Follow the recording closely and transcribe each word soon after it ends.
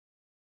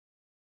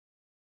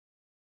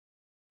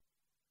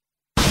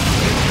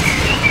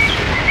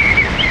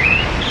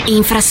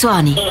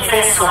Infrasuoni.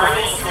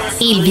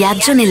 Il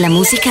viaggio nella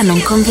musica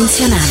non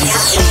convenzionale.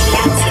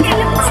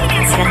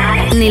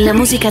 Nella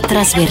musica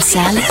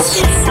trasversale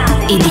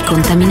e di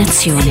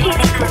contaminazione.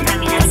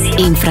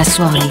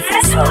 Infrasuoni.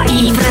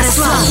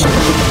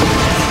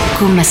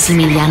 Con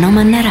Massimiliano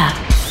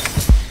Mannarà.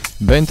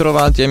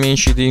 Bentrovati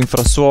amici di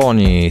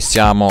Infrasuoni,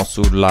 siamo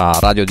sulla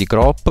radio di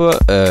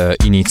Crop,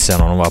 inizia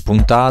una nuova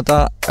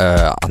puntata,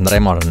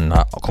 andremo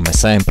come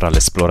sempre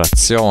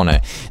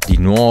all'esplorazione di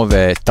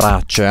nuove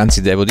tracce,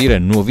 anzi devo dire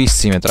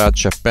nuovissime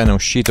tracce appena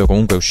uscite o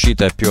comunque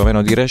uscite più o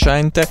meno di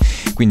recente,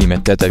 quindi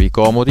mettetevi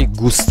comodi,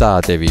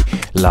 gustatevi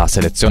la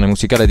selezione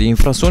musicale di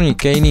Infrasuoni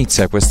che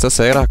inizia questa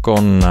sera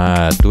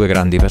con due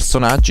grandi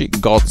personaggi,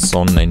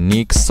 Godson e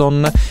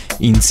Nixon,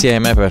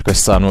 insieme per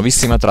questa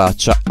nuovissima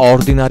traccia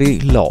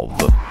Ordinary Love.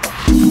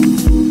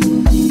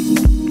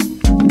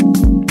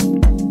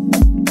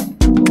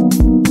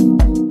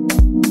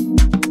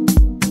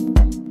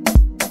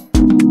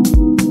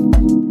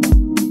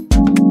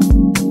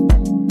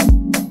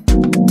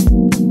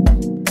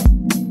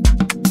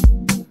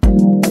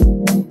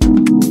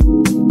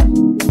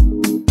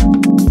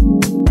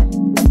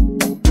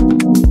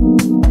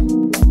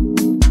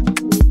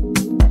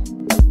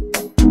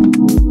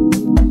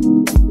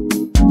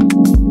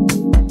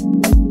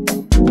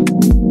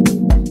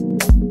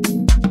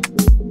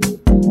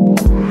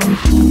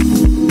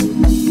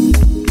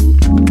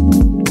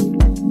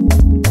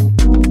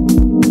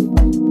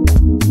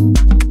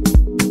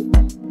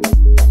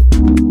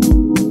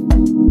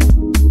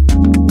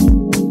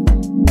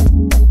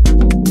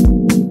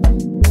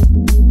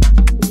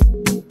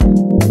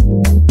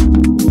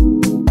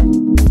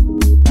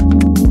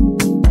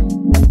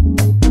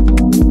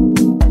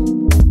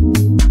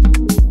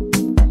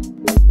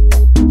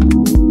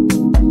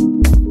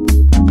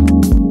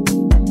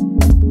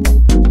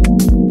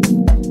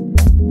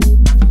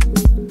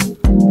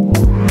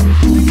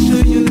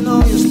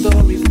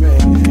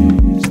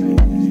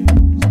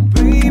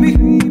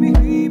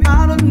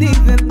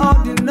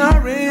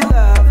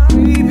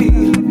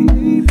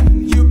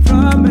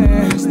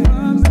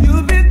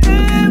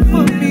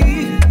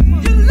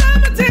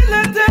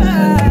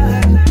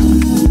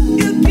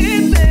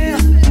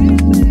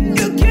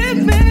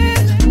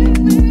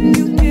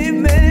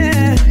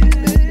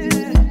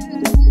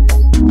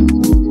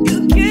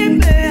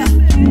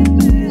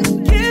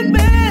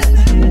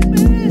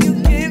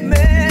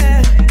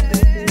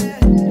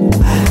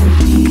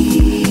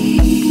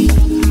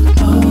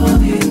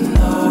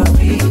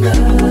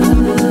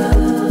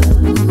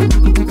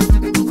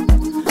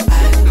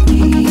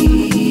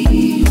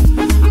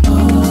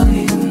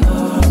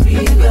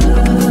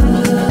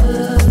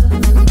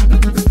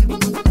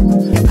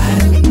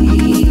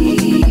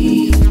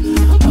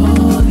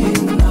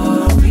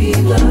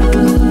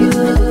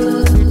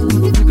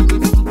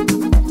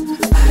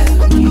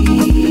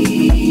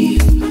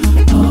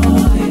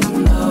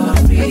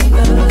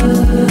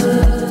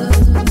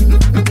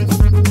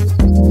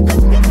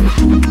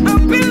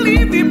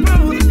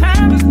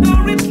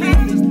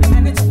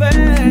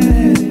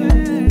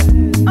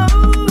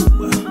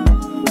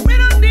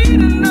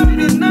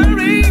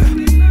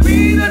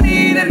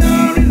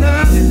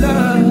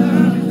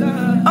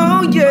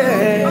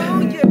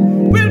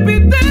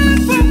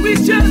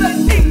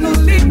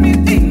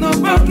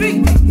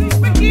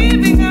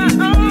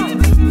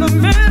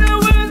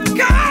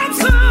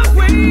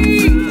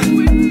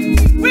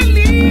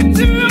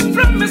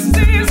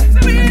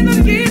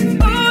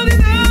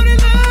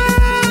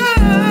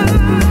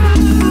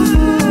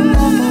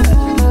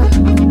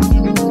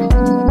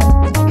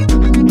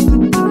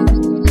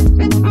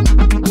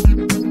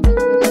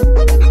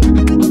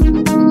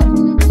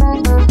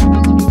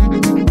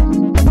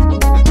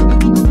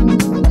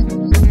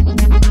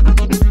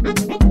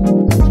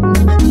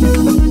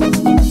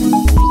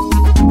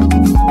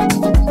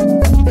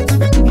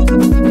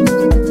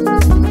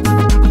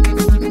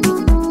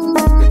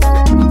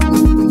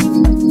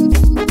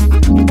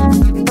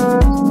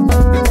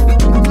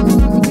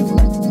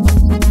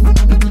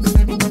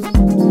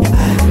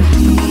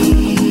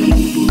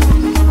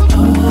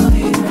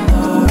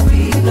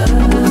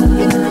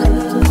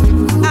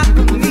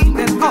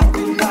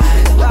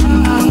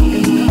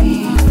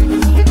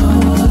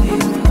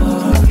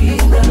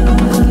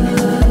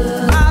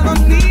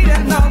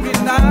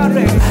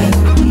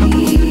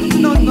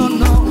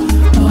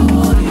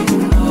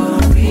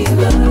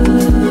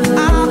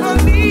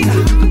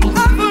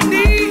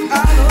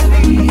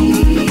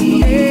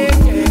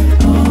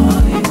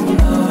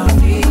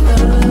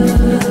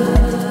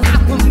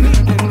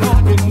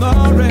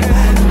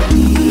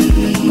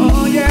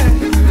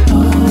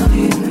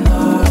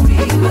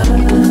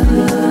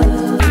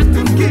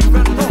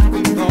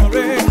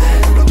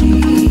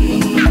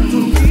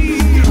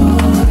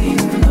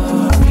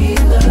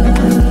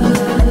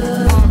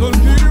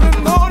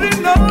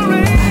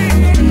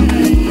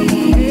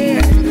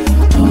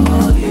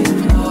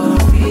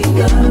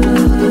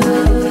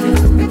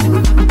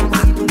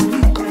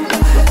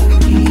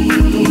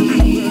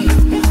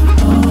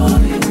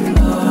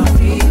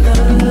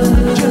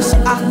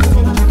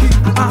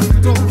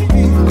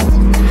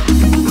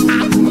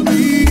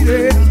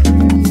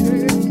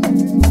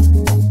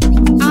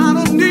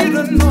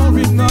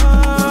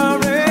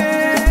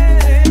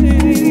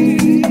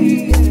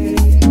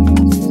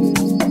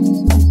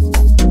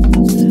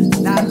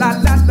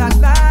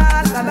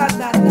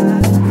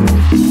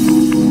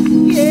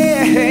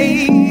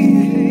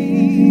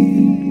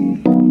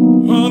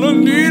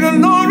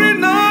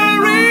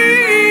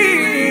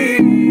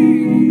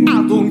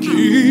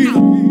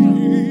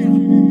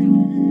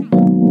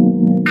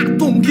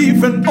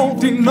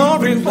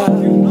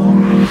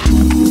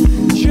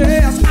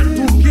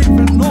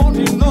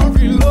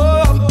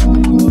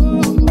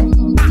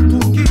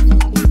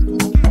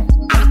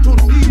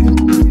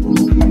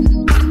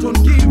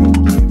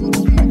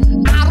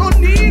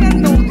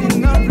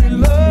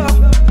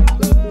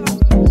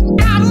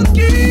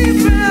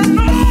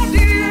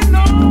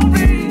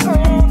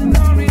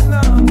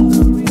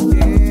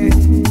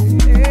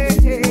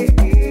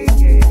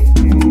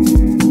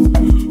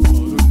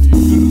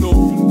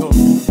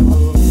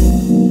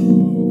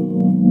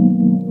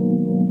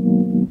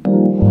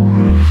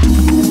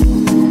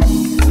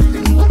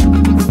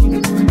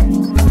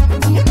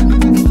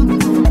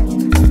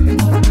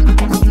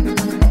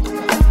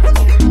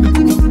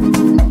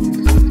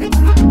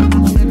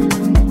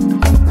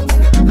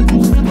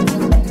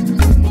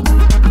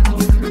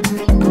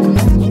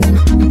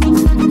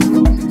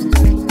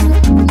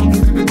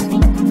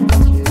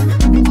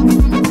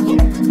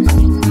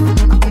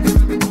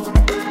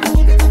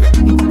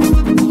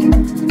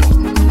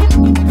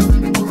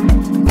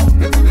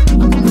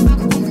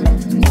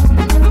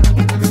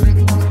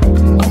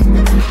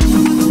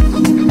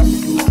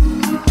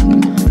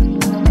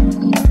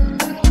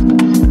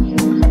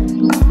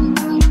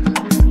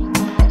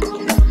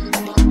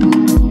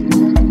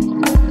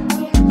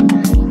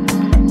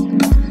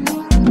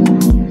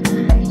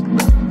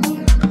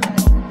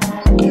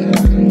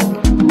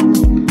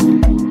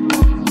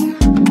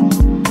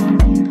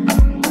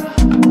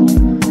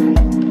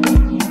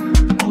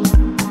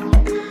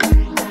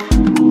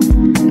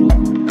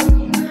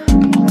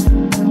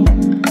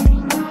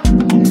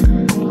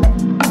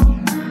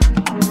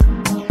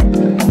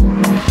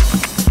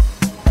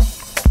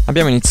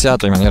 Abbiamo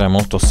iniziato in maniera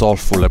molto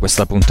soulful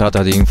questa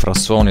puntata di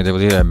Infrasuoni, devo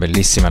dire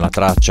bellissima la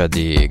traccia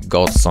di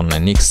Godson e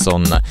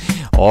Nixon,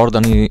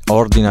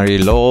 Ordinary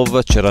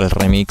Love, c'era il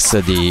remix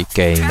di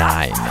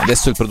K9.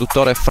 Adesso il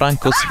produttore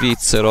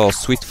franco-svizzero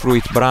Sweet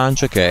Fruit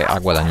Branch, che ha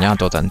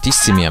guadagnato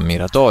tantissimi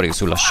ammiratori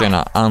sulla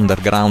scena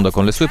underground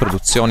con le sue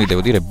produzioni,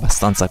 devo dire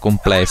abbastanza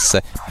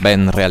complesse,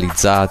 ben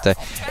realizzate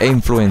e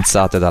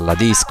influenzate dalla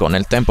disco.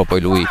 Nel tempo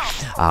poi lui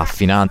ha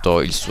affinato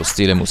il suo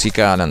stile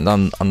musicale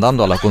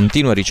andando alla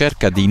continua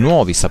ricerca di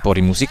nuovi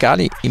sapori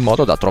musicali in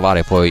modo da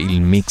trovare poi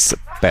il mix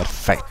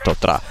perfetto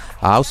tra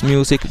house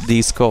music,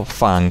 disco,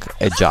 funk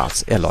e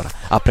jazz. E allora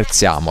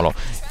apprezziamolo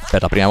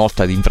per la prima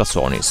volta di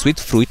Infrasuoni, Sweet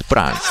Fruit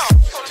Branch.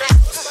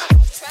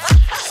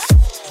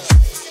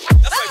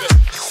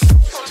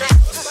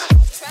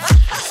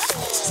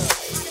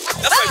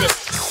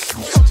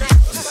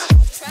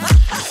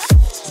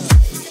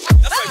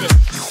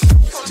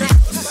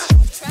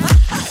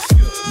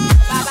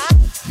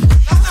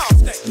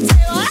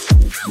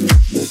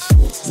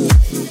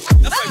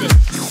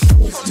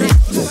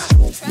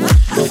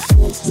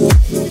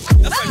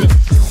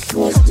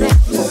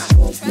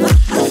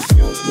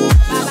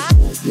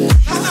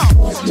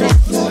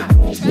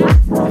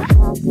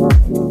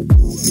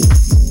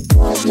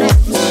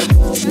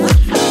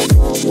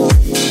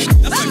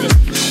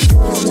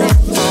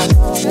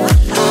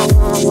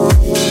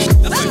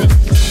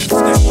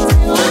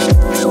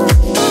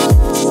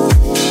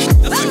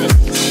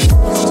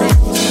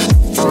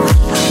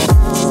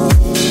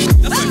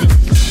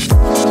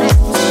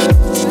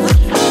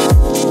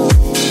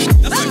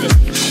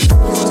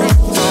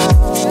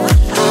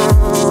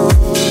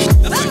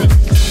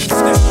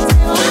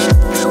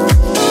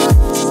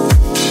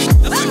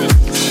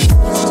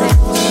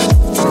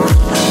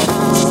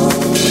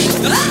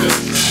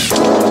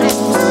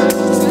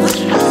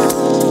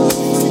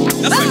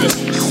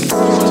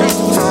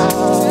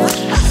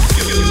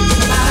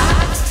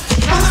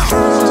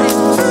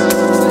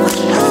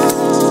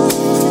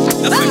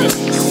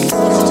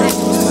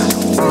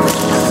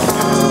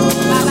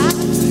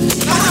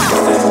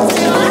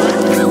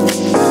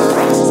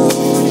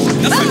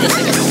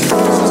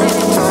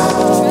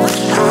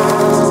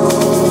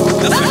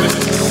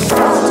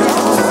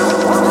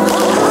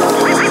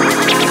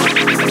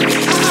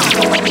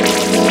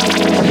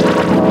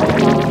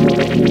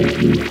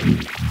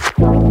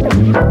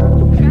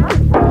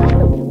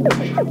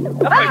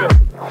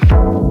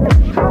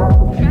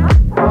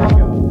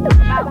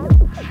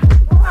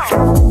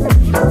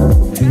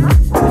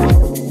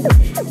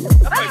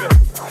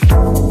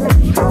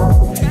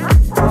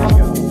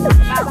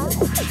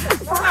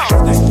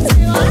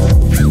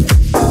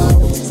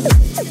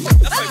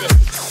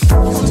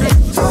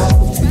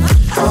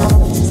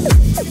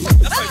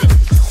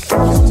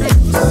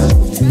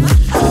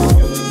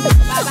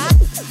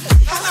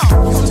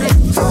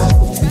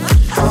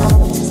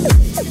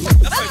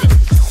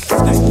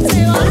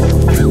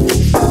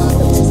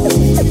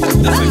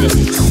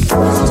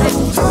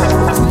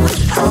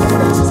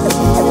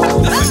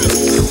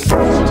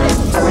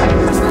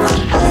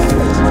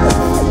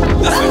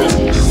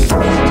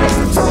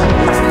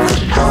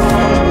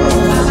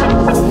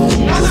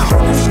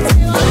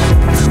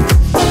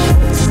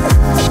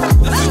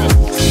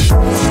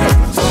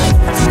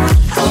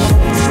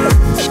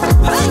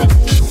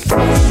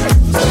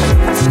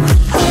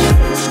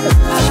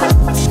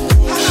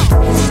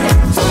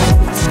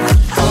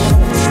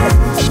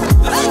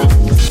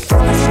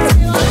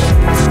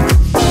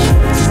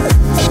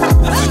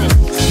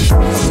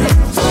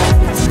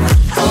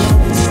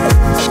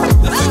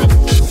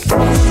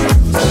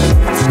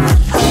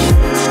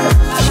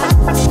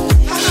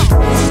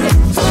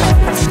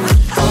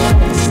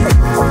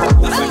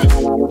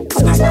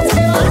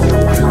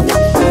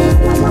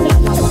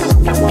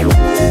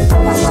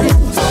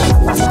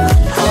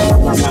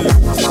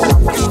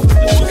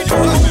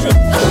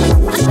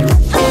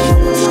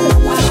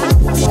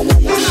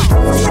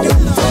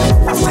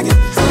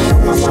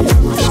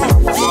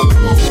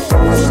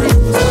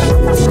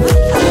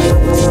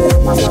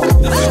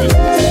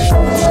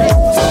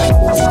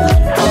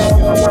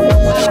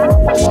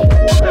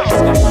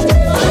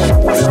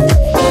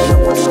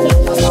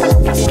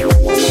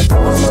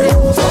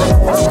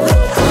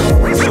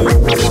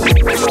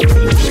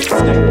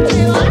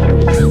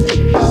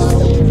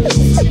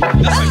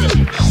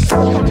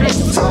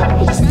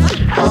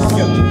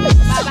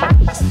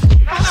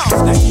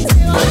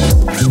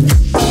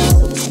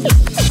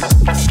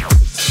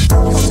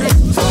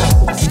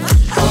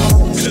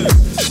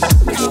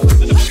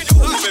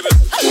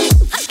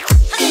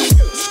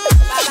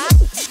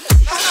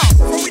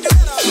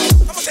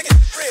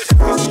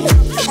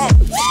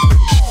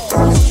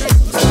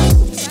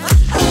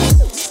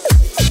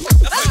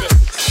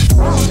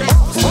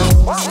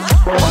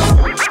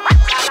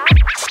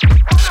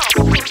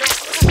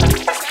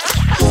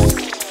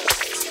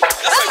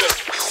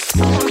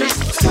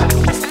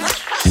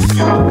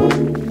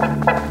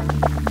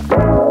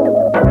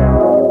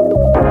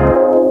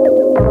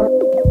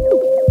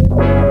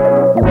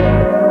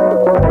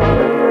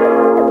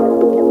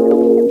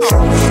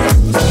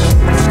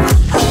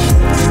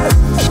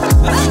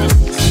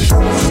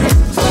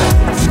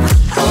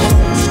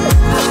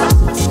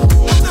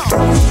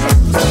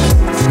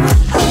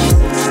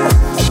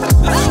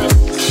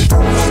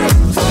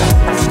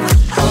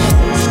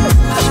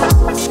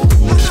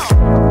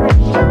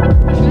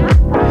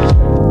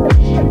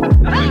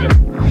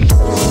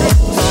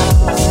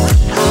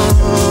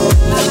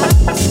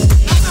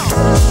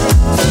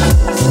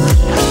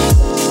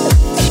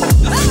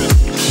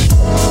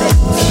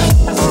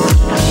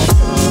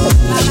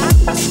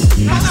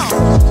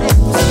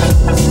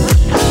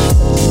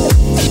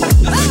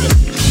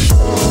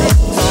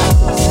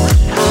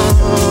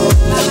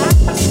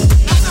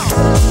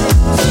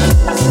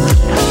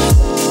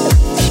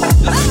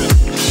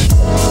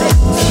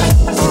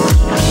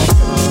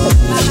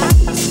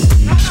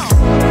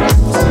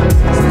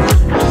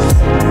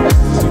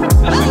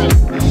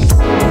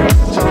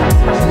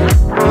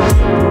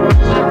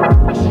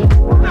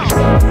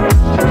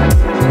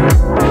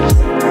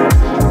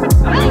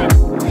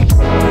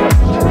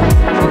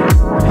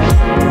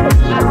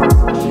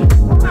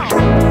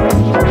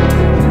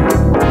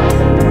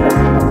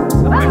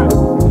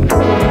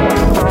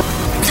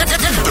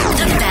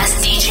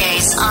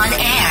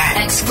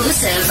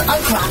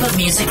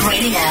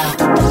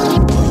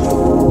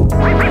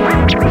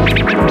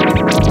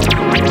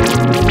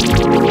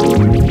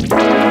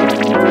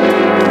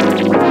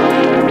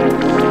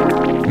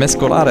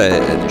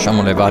 mescolare,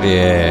 diciamo, le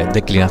varie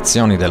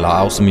declinazioni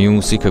della house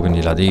music,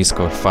 quindi la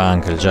disco, il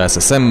funk, il jazz,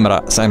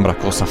 sembra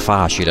cosa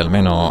facile,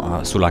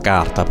 almeno sulla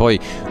carta. Poi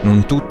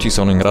non tutti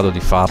sono in grado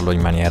di farlo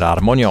in maniera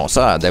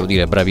armoniosa. Devo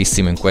dire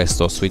bravissimo in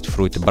questo Sweet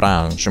Fruit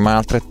Branch, ma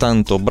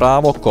altrettanto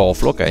bravo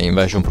Koflo, che è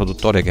invece un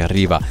produttore che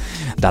arriva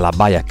dalla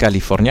baia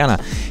californiana,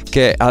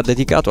 che ha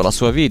dedicato la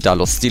sua vita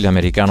allo stile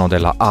americano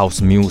della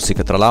house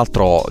music. Tra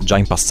l'altro già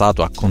in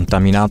passato ha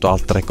contaminato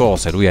altre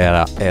cose. Lui è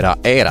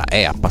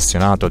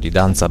appassionato di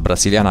danza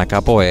brasiliana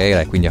capoeira,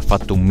 e quindi ha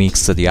fatto un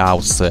mix di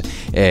house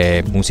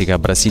e musica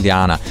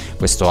brasiliana.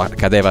 Questo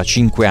accadeva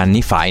 5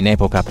 anni fa, in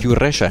epoca più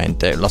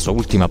recente. La sua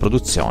ultima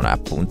produzione è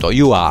appunto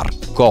You Are,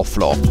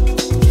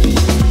 Koflo.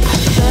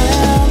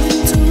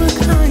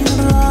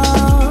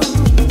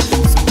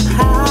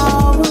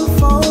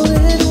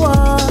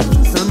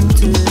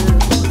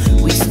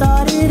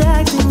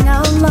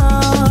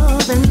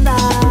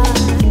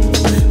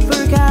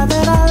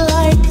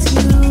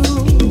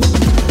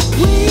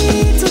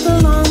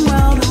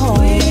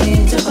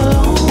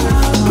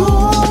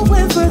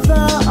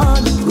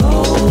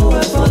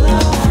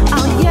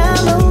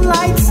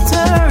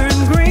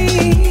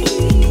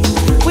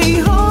 We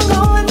hold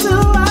on to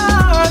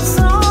our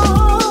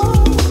song.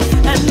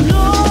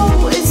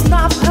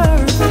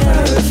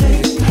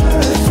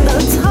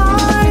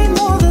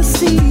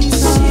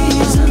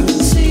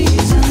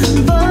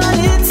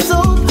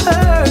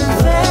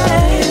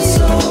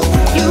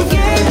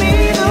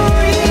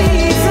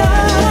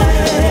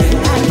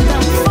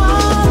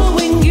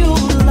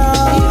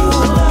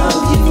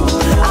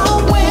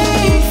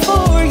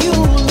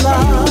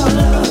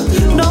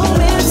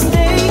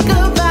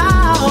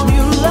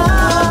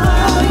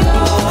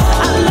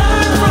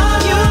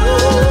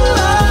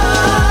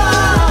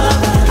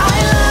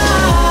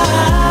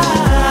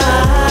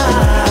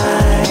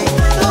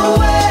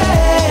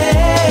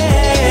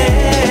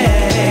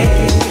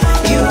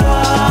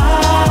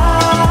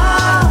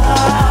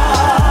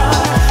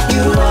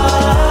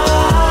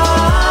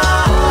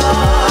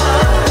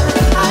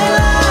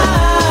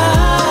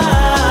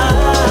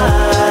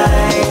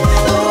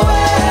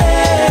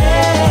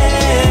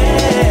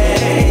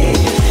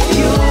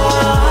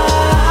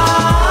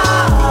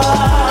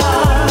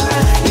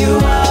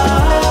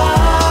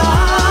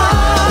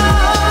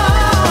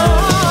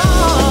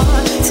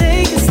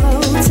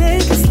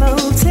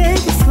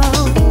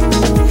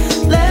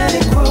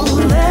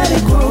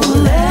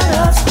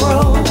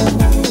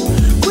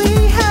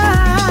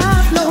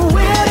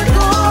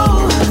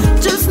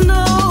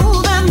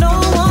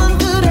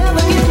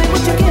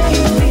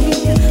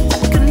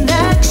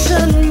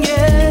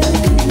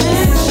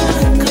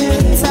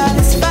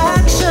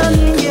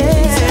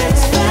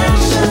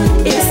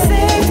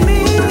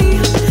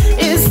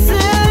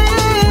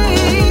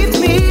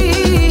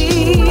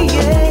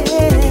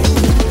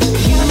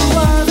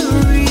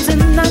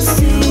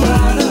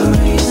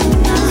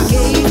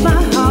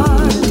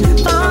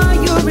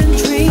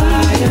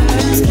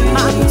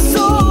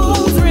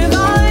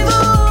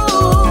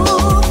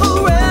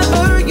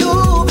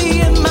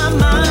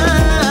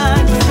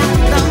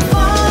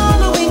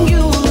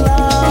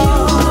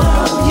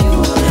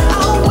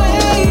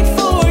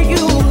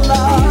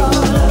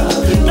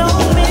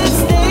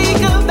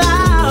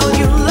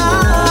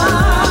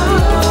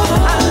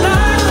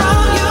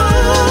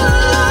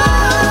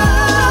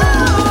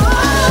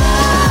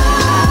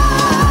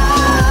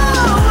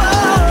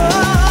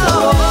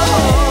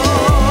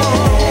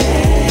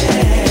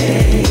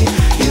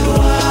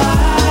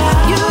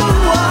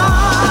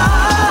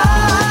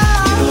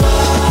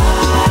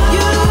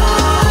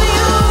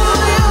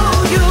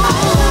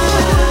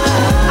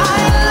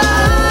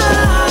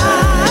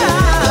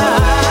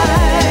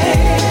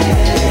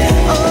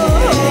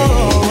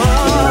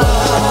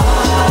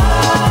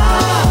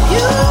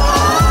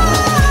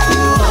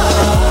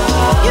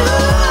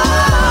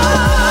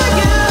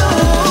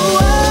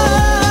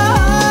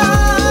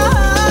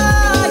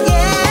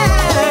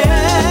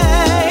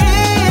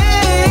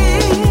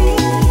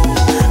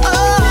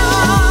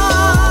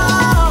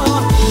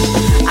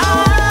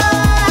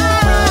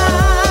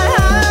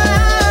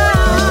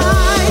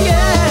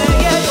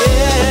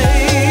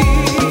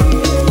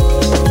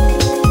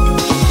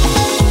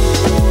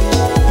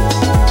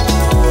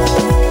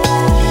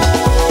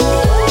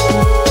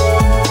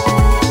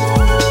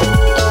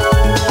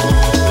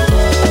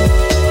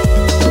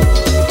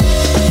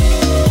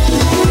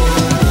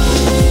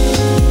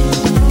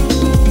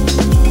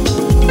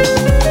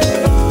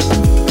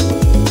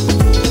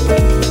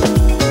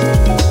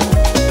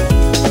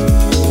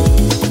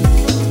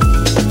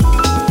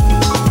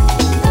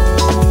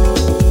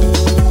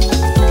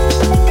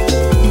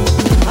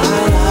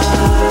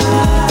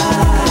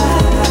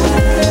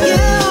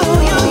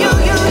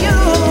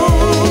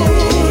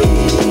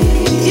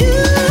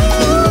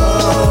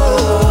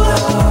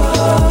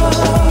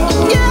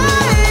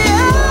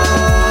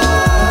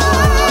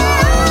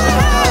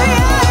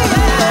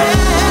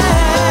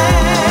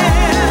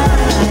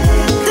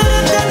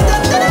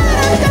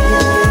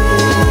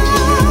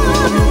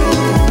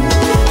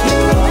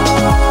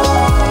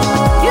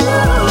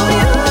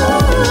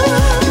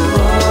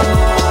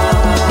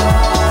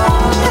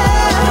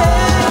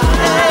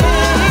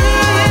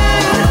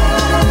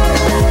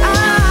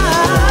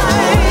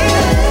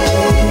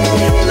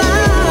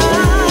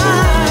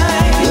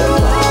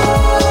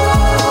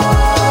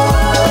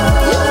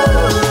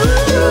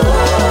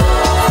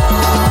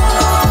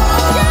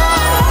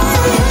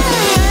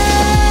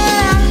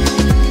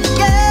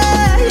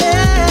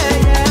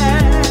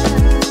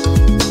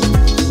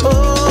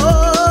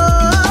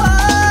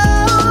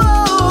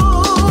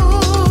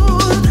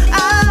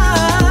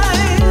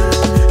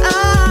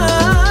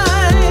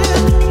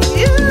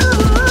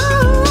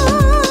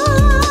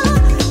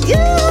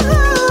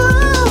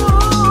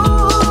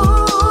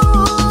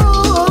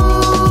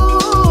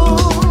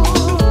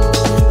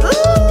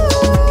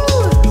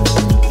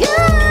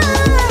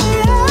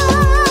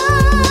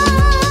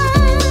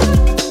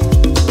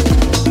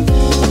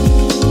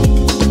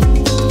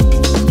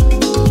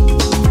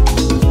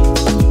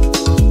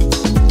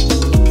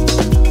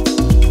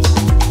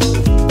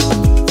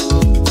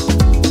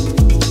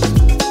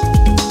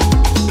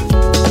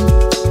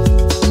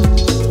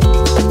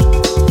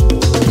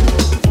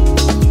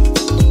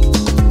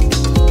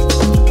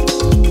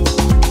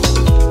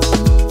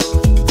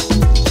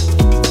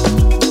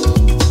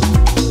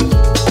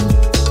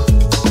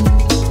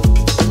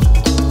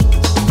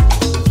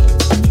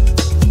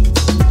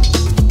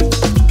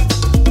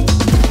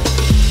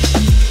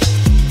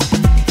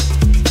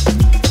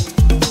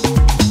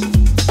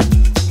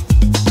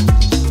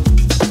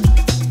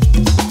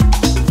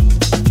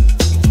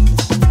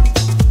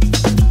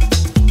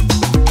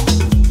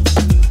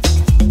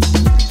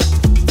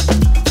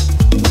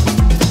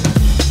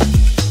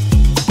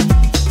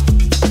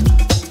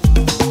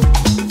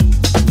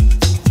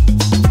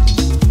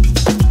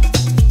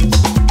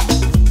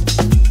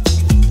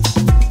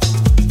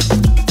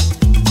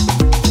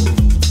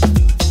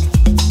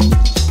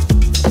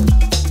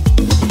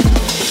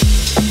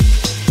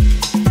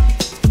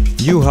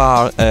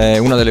 Heart è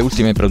una delle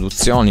ultime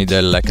produzioni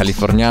del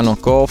californiano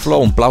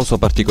Coflow, un plauso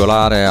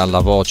particolare alla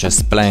voce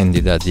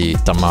splendida di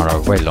Tamara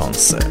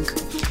Wellons.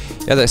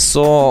 E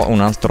adesso un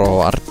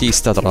altro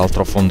artista, tra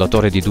l'altro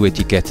fondatore di 2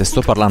 etichette,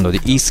 sto parlando di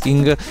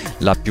Isking,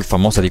 la più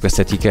famosa di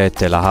queste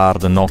etichette, la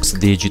Hard Knocks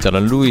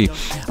Digital. Lui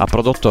ha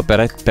prodotto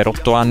per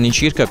 8 anni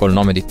circa col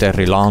nome di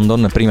Terry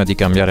London, prima di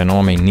cambiare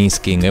nome in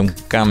Isking, è un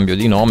cambio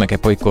di nome che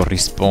poi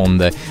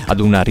corrisponde ad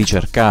una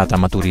ricercata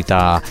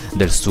maturità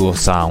del suo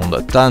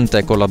sound.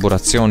 Tante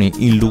collaborazioni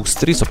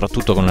illustri,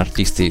 soprattutto con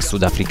artisti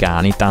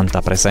sudafricani,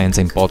 tanta presenza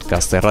in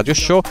podcast e radio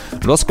show.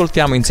 Lo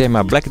ascoltiamo insieme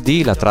a Black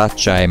D, la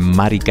traccia è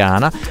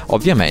Maricana,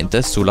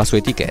 ovviamente sulla sua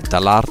etichetta,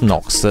 l'Hard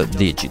Knocks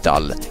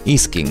Digital.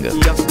 Isking.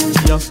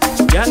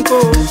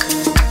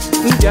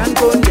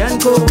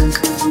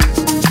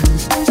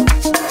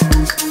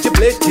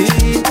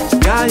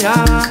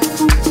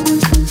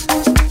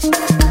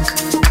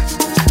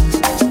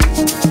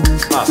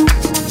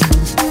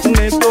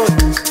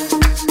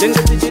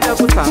 Ndichida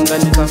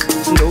kusanganisa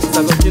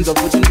ndokusaka chinzwa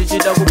futhi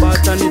ndichida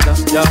kubatanisa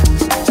ya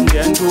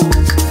ndiyantu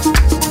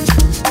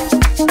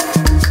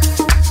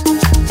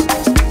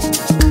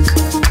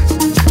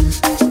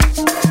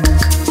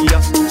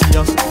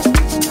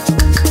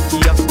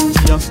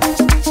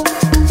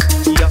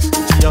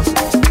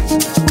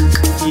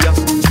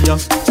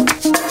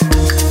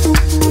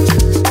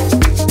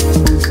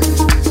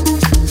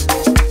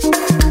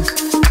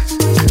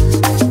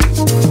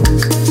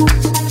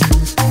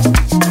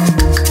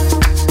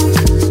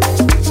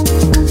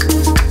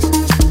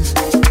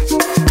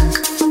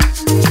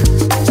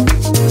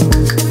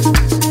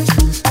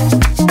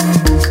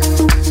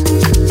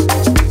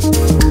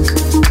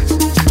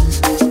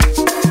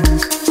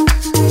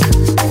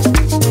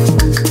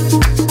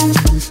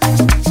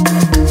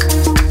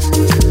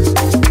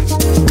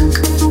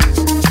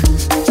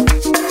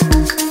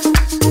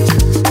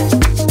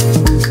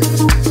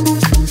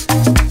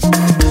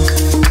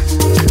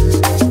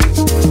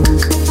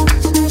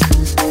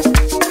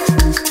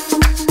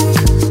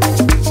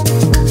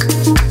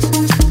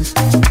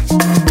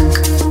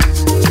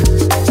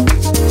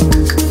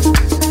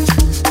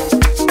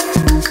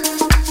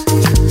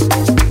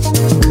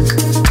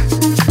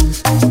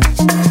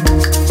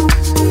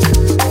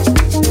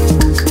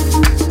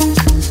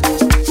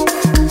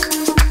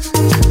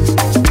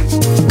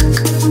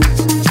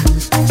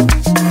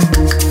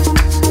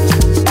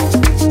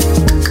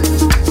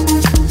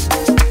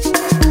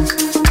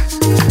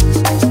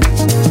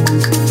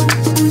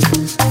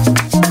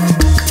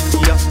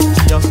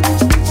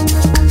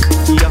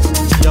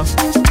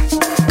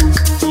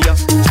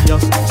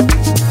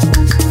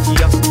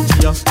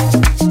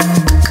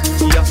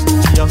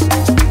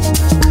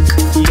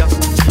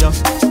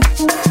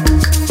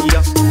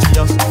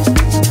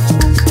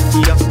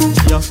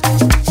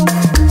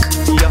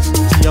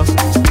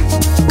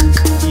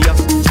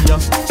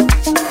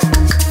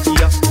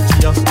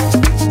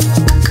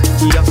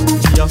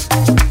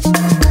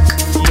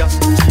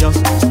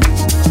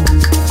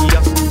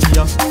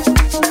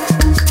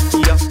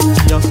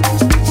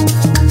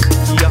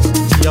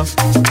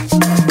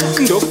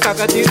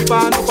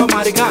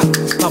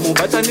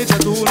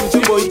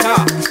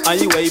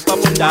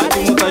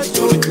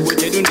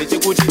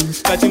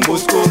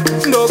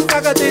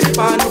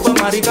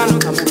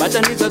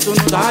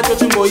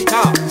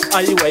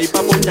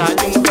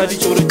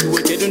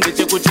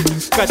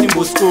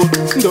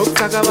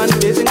ndokusaka vanhu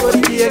vese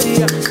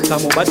ngoribiyabiya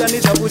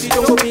samubatanidza kuti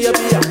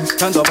tongobiyabiya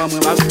tanzwa vamwe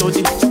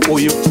vakutoti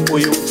uyu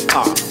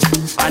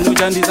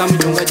anoshandisa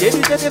mushonga jedu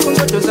chete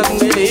kungodhonza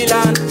kunge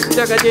leiland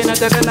takachena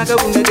takanaka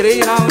kunge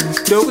greyhound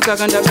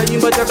ndokusaka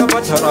ndakaimba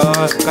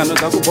takapatara kana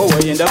dzakubhohwa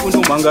yenda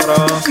kundomhangara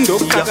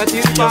ndokusaka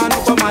tiri pano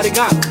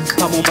pamarikana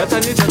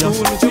samubatanidza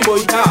zunhu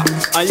timboita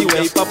aiwa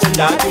ipapo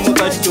ndati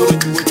mukachitoro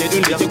chiwo chedu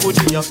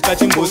ndechekuti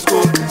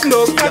katimbosco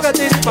ndokusaka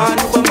tiri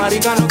pano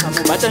pamarikano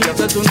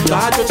samubatanidza zunhu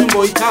zvacho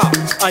timboita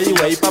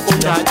aiwa ipapo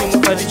ndati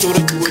mukachitoro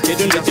chiwo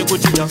chedu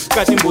ndechekuti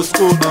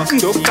katimbosco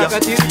ndokusaka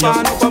tiri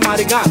pano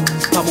pamarikano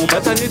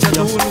samubatanidza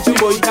zunhu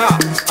timboita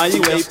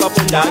aiwa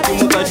ipapo ndati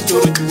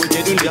mukachitoro chiwo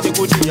chedu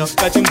ndechekuti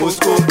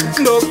katimbosco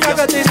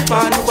ndokusaka tiri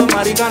pano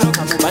pamarikano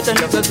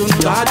samubatanidza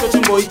zunhu zvacho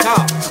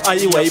timboita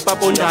aiwa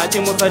ipapo ndati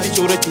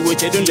mukachitoro chiwo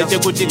chedu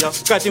ndechekuti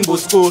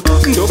katimbosco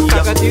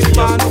ndokusaka tiri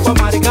pano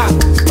pamarikano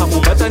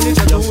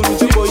samubatanidza zunhu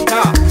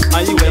timboita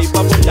aiwa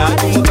ipapo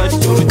ndati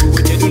mukachitoro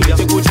chiwo chedu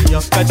ndechekuti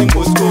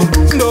katimbosco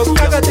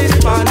ndokusaka tiri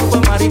pano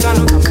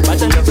pamarikano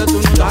samubatanidza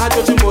zunhu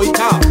zvacho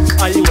timboita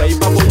aiwa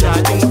ipapo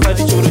ndati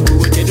mukachitoro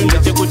chiwo chedu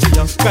ndechekuti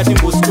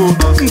katimbosco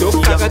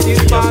ndokusaka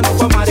tiri pano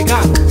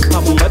pamarikano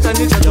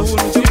samubatanidza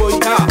zunhu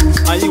timboita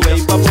aiwa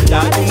ipapo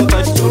ndati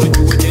mukachitoro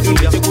chiwo chedu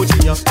ndechekuti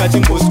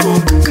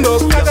katimbosco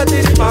ndokusaka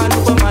tiri pano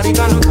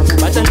pamarikano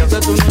samubatanidza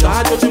zunhu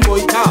zvacho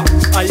timboita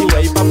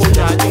aiwa ipapo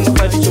ndati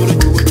mukachitoro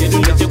chiwo chedu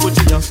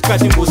ndechekuti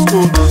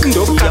katimbosco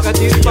ndokusaka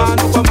tiri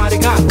pano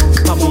pamarikano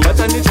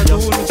samubatanidza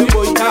zunhu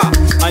timboita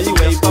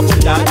aiwa ipapo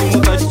ndati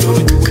mukachitoro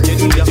chiwo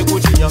chedu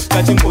ndechekuti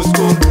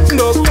katimbosco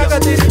ndokusaka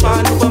tiri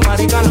pano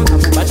pamarikano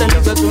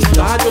samubatanidza zunhu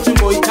zvacho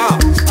timboita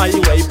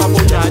aiwa ipapo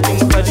ndati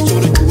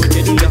mukachitoro chiwo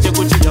chedu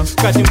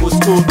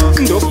katimbosko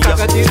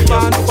ndokutaka tiri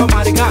pano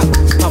pamarikana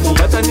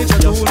pamobatanidza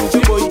tuunu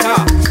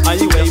timboita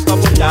aiwa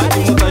ipapo ndati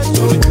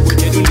mukachitoro chiko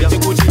chedu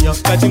ndechekuti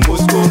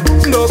katimbosko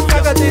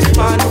ndokutaka tiri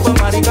pano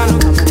pamarikana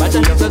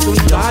pamobatanidza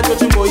tuunu tato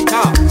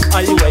timboita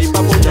aiwa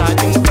ipapo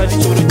ndati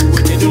mukachitoro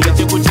chiko chedu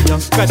ndechekuti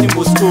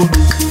katimbosko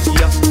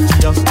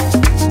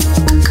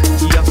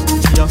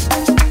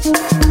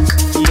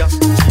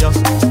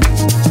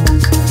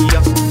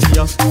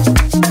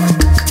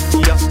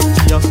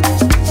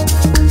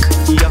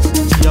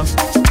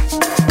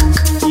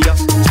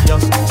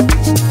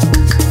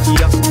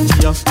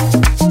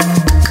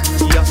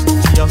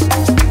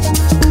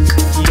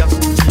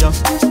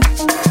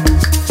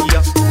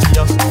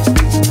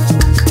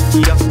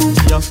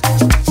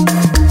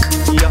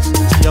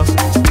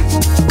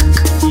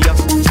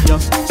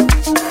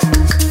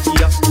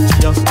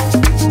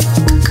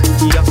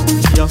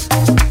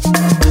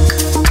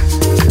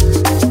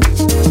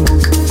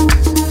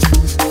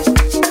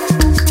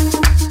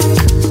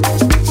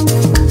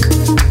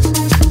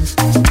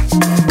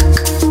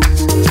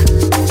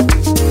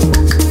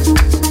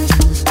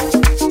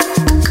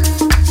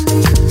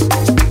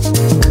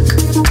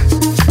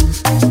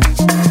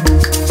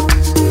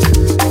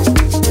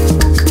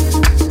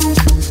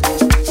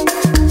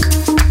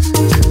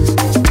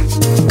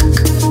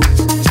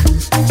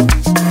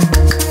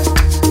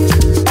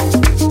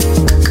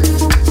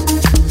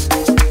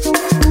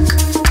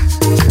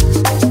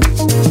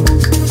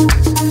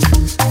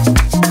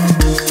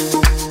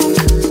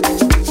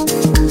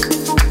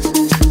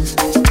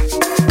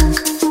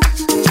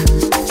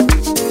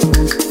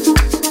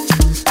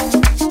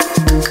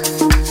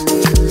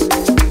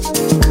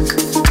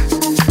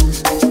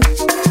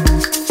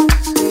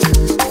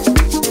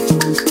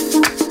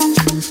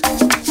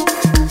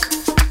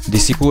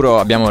Sicuro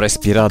abbiamo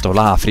respirato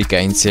l'Africa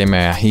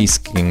insieme a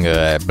Hisking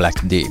e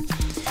Black D,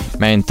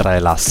 mentre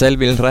la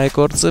Selville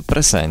Records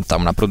presenta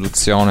una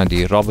produzione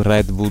di Rob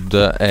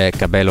Redwood e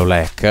Cabelo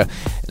Lek.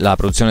 La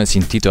produzione si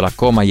intitola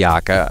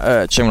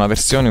Komayaka, c'è una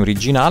versione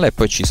originale e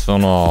poi ci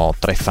sono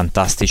 3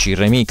 fantastici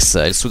remix.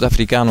 Il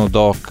sudafricano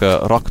Doc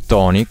Rock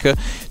Tonic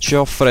ci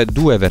offre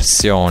 2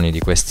 versioni di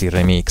questi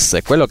remix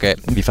e quello che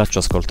vi faccio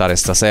ascoltare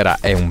stasera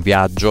è un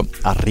viaggio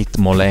a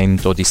ritmo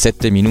lento di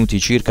 7 minuti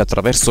circa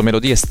attraverso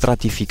melodie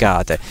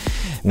stratificate,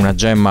 una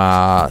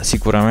gemma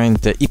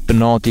sicuramente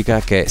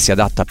ipnotica che si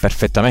adatta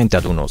perfettamente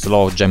ad uno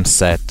slow jam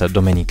set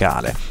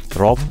domenicale.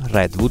 Rob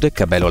Redwood e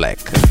Cabelo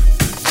Lek.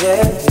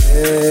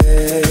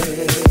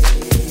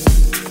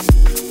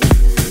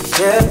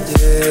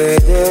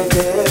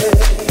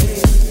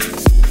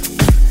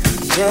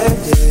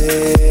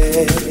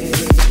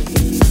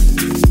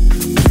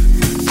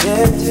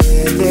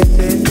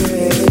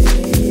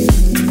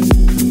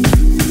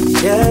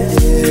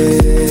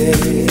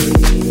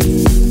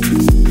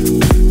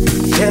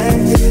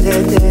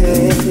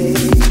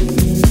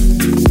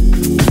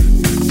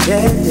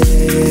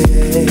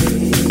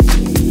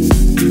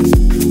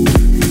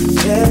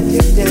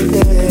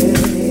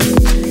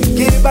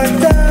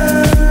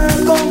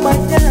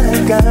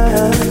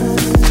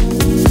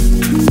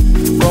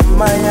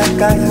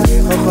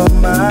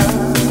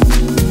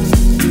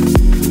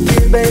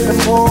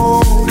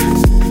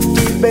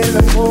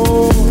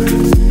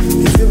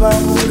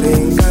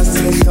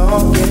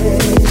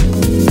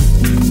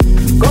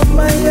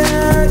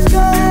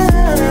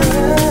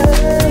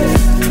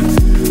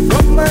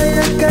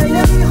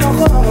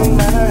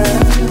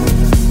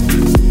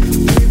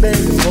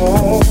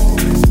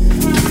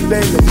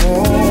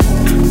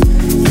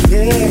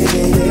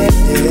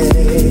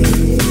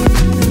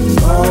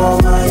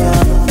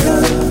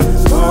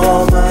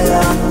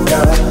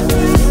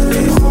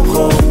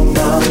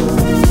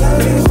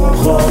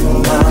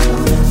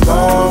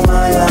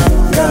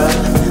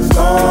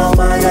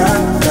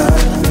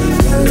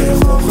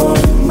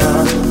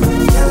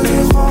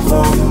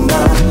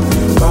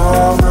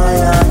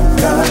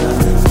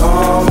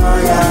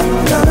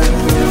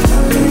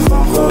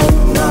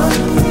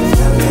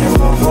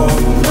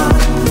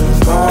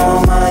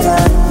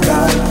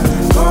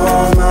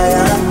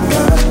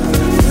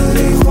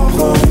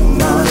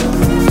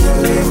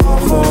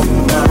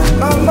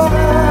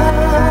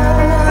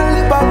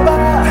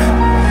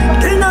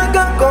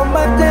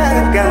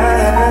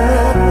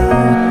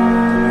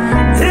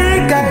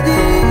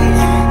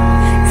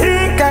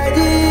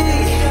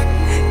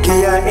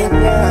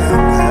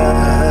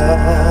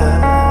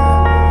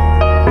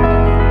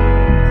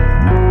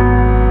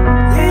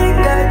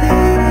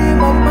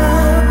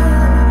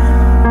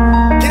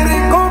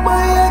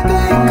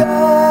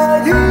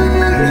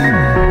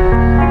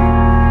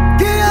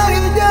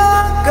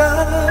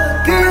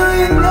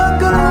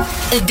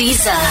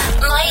 Ibiza,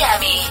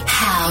 Miami,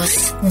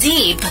 House,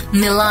 Deep,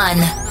 Milan,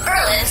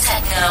 Berlin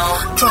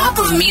Techno. Drop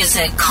of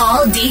music,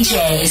 call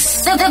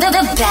DJs.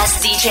 The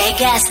best DJ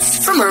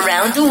guests from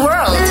around the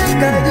world.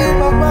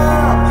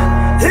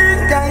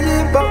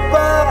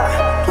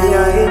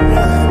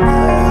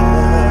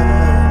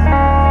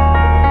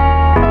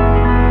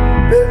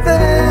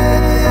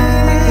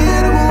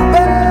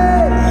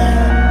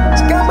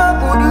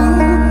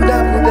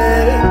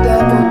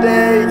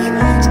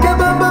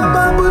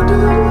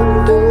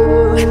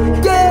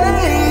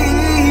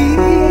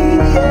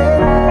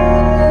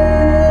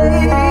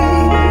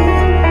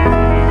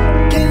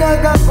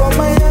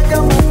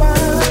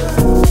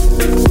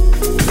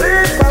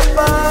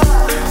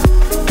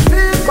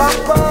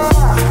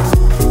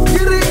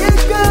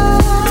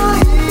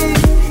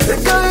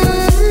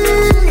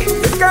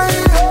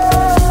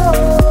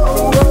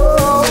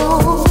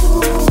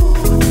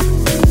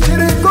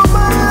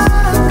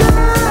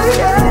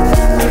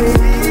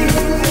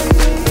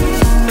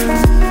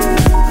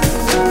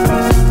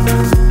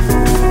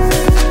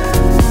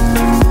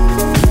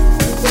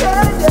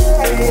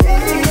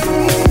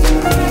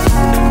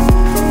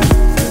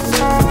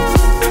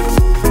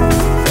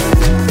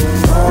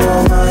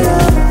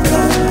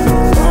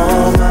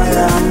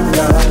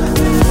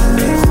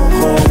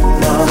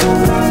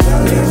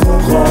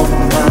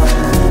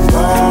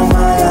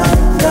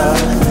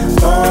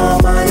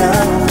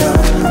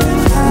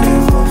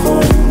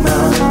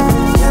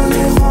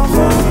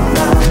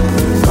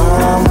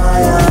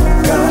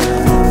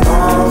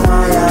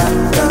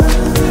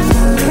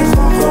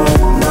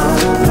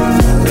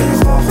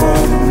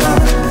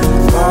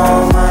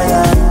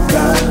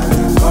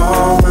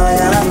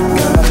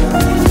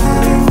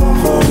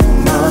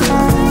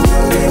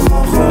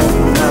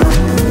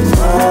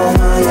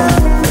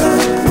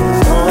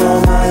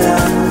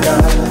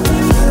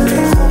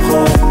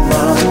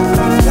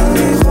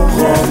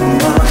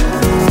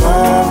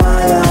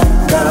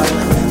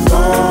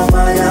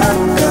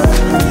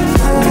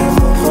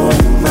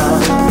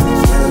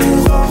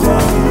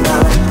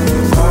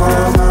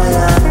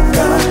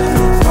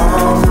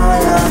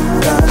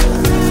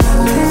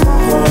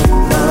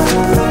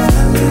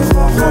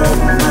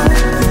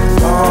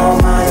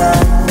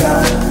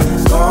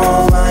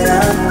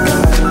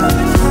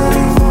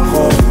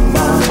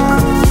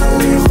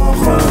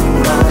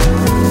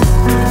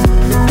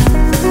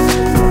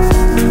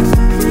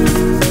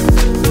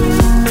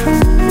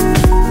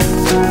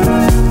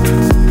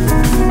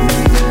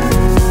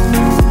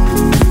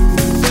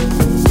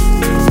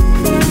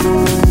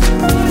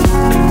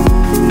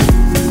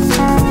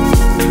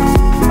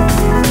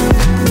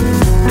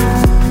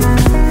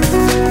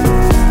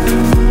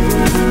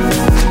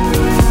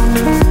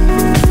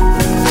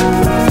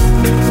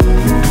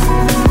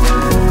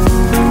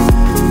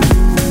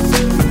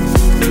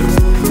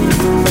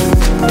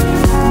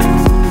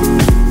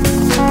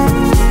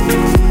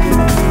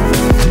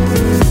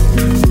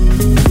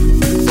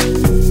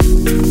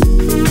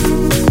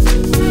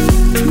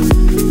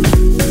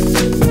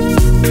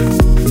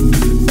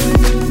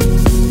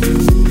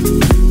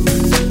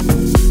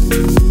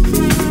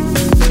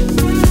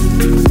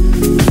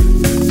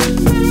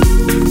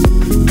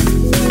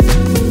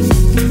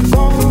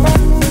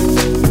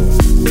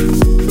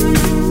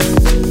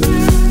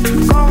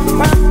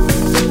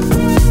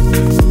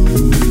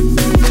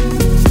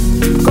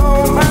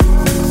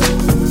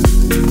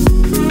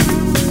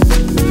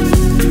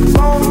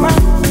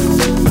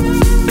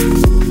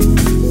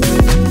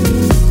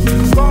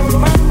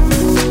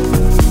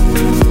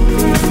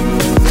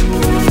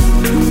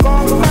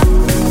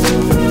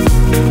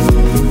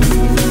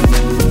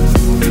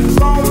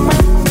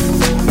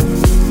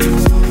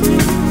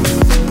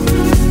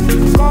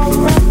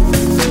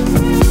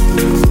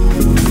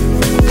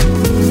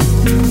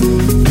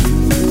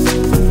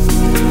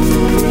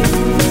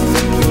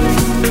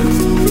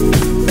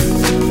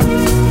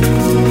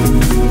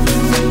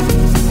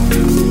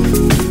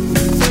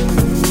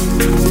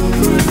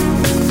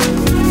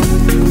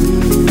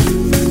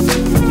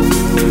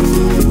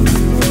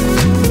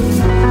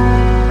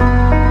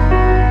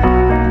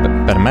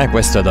 me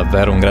questo è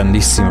davvero un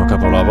grandissimo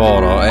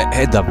capolavoro,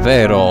 è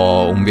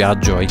davvero un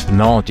viaggio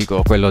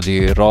ipnotico quello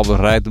di Rob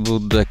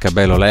Redwood e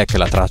Cabello Lek.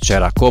 La traccia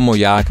era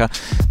Komoyaka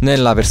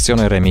nella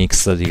versione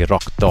remix di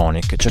Rock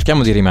Tonic.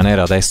 Cerchiamo di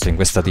rimanere adesso in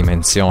questa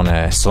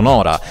dimensione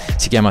sonora.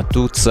 Si chiama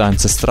Toots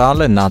Ancestral,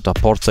 è nato a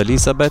Port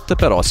Elizabeth,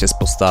 però si è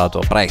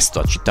spostato presto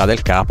a Città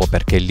del Capo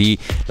perché lì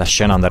la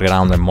scena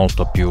underground è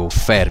molto più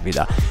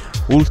fervida.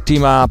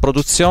 Ultima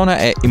produzione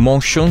è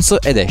Emotions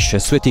ed esce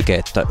su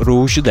etichetta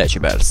Rouge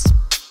Decibels.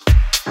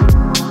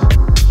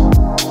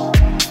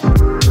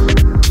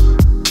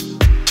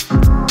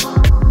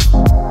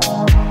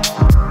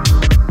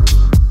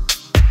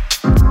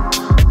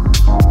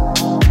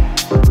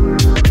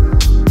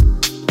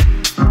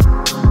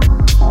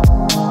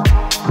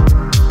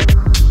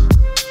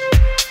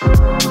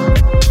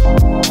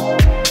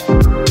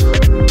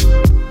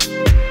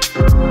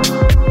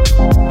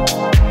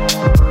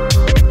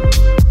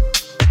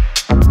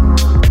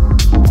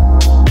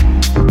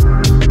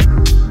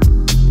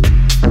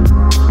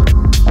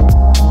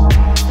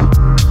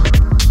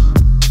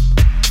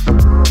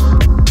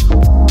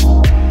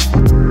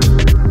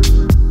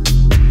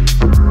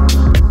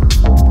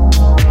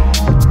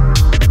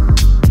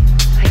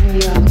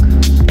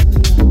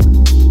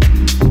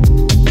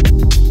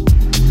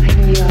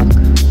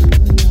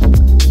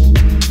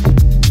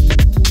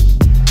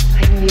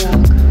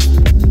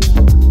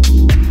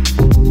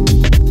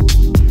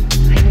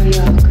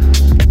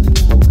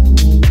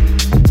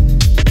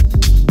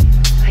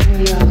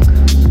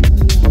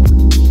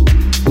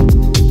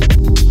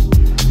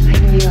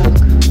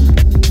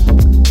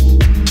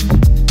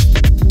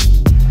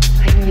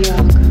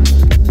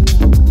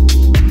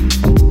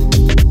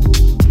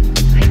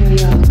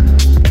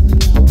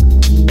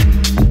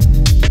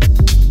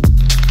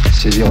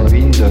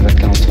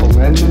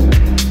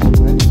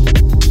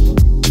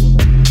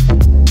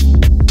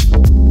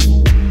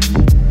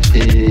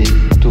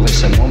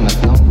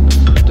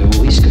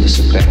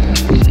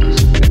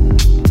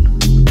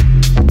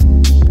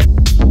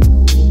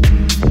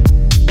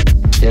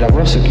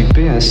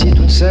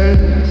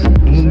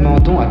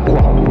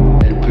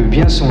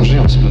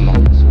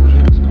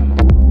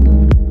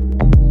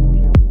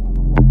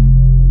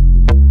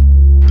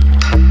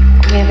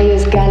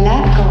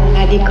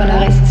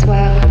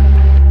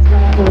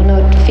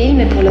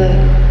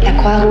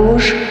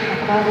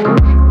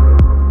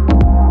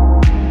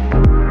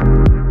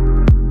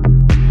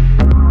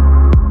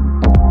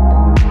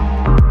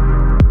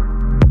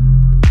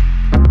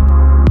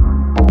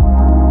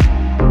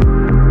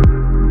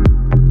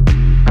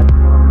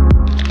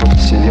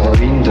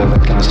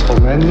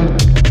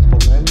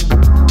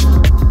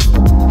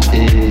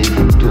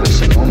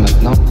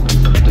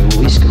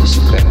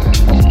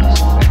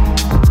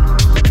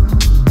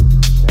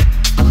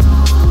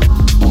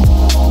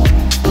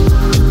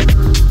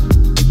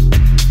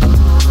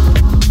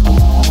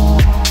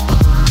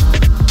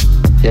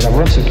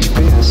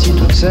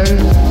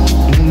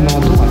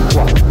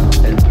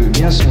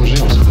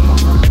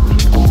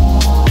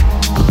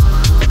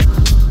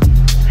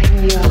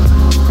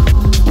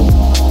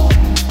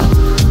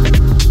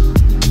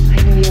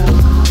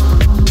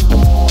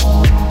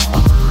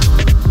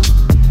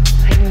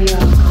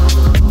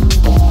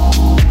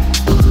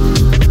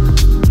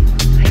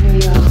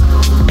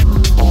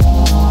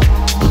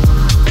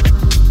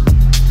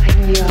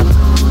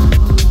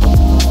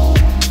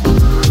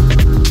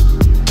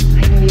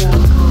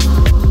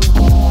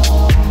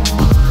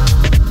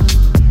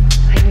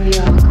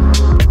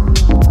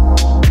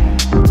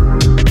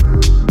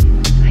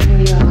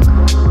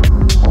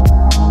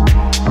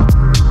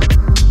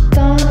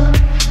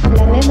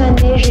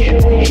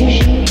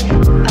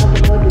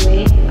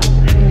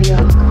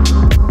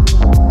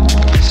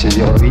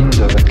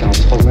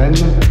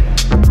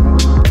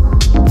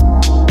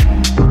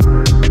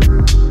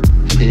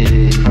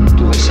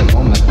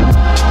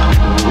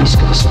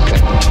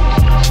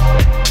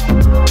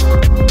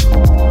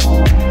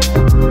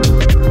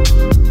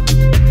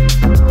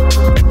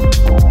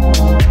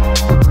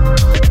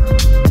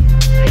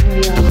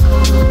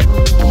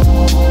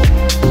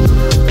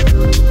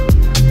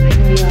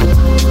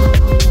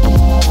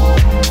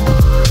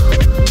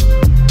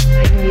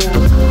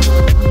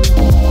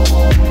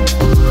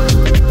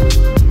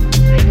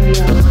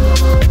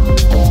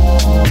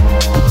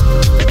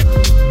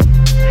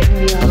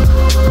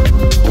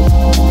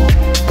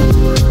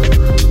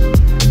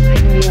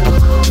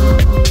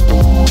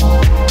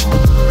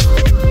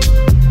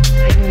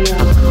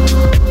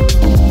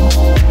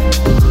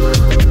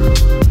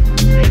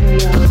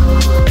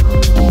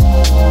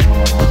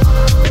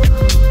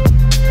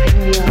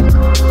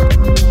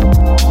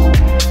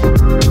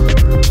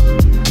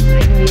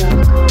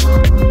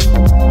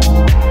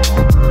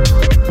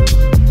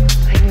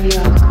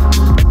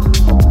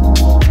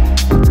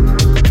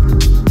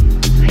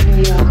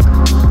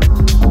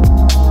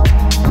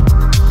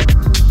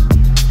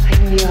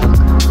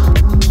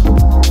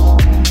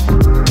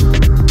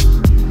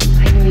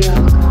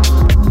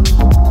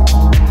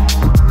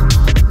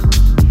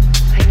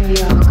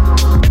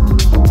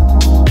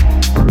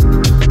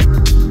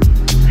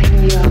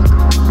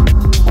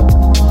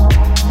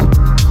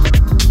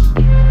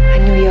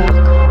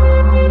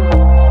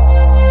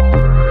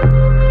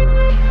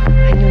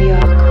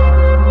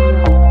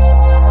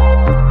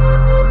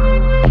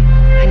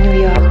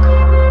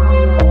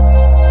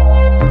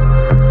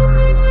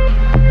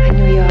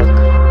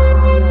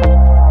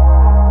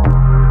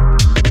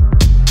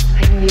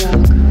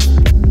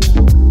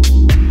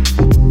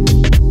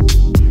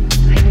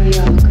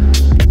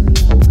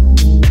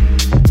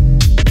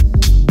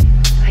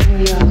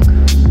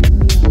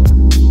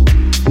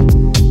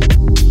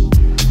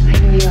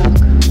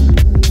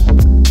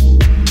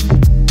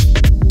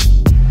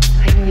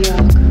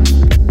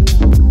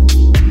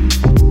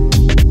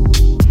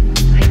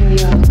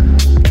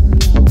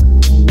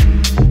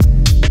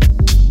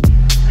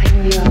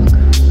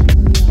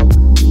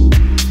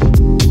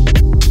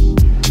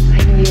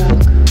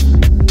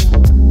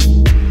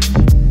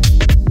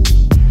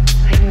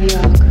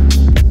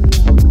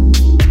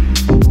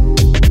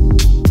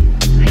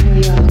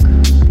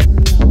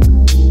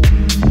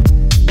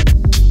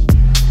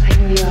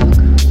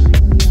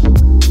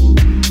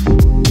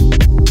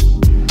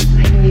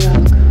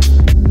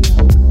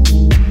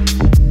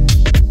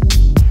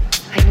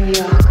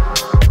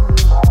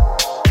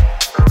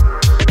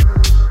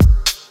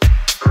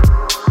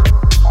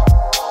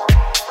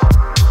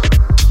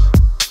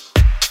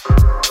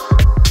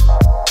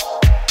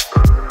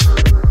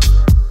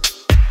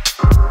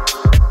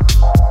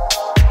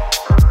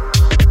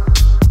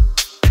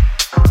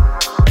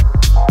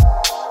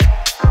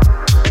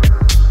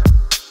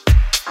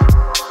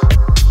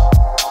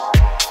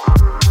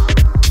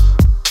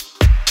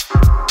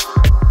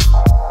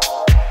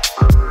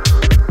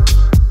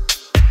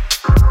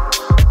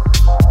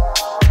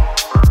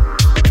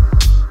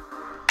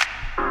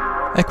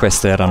 E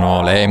queste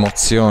erano le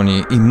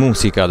emozioni in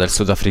musica del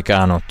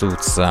sudafricano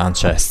Toots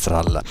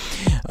Ancestral.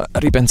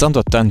 Ripensando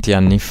a tanti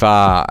anni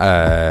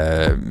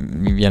fa,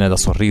 mi viene da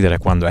sorridere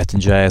quando Ed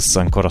Jazz,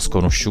 ancora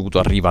sconosciuto,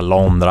 arriva a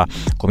Londra,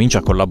 comincia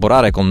a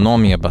collaborare con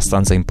nomi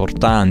abbastanza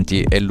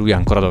importanti e lui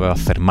ancora doveva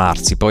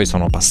affermarsi. Poi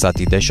sono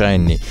passati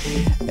decenni,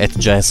 Ed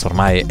Jazz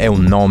ormai è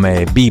un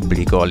nome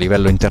biblico a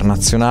livello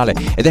internazionale,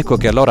 ed ecco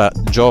che allora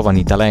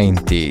giovani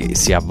talenti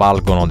si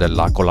avvalgono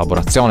della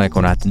collaborazione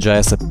con Ed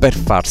Jazz per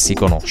farsi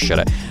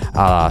conoscere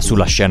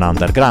sulla scena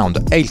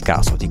underground. È il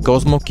caso di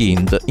Cosmo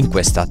Kind in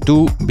questa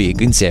Too Big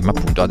insieme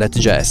appunto ad Ed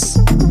Jazz.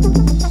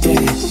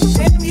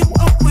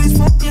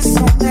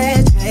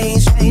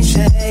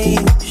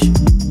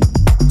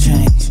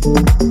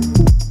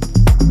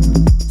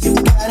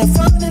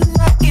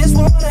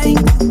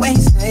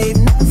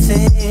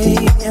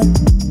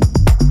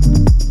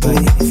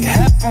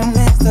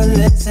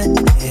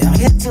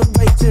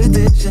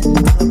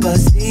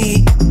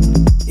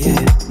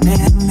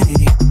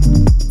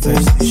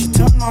 First you should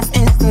turn off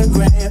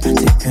Instagram, so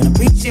you can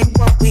appreciate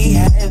what we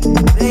have,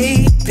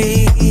 baby,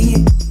 baby.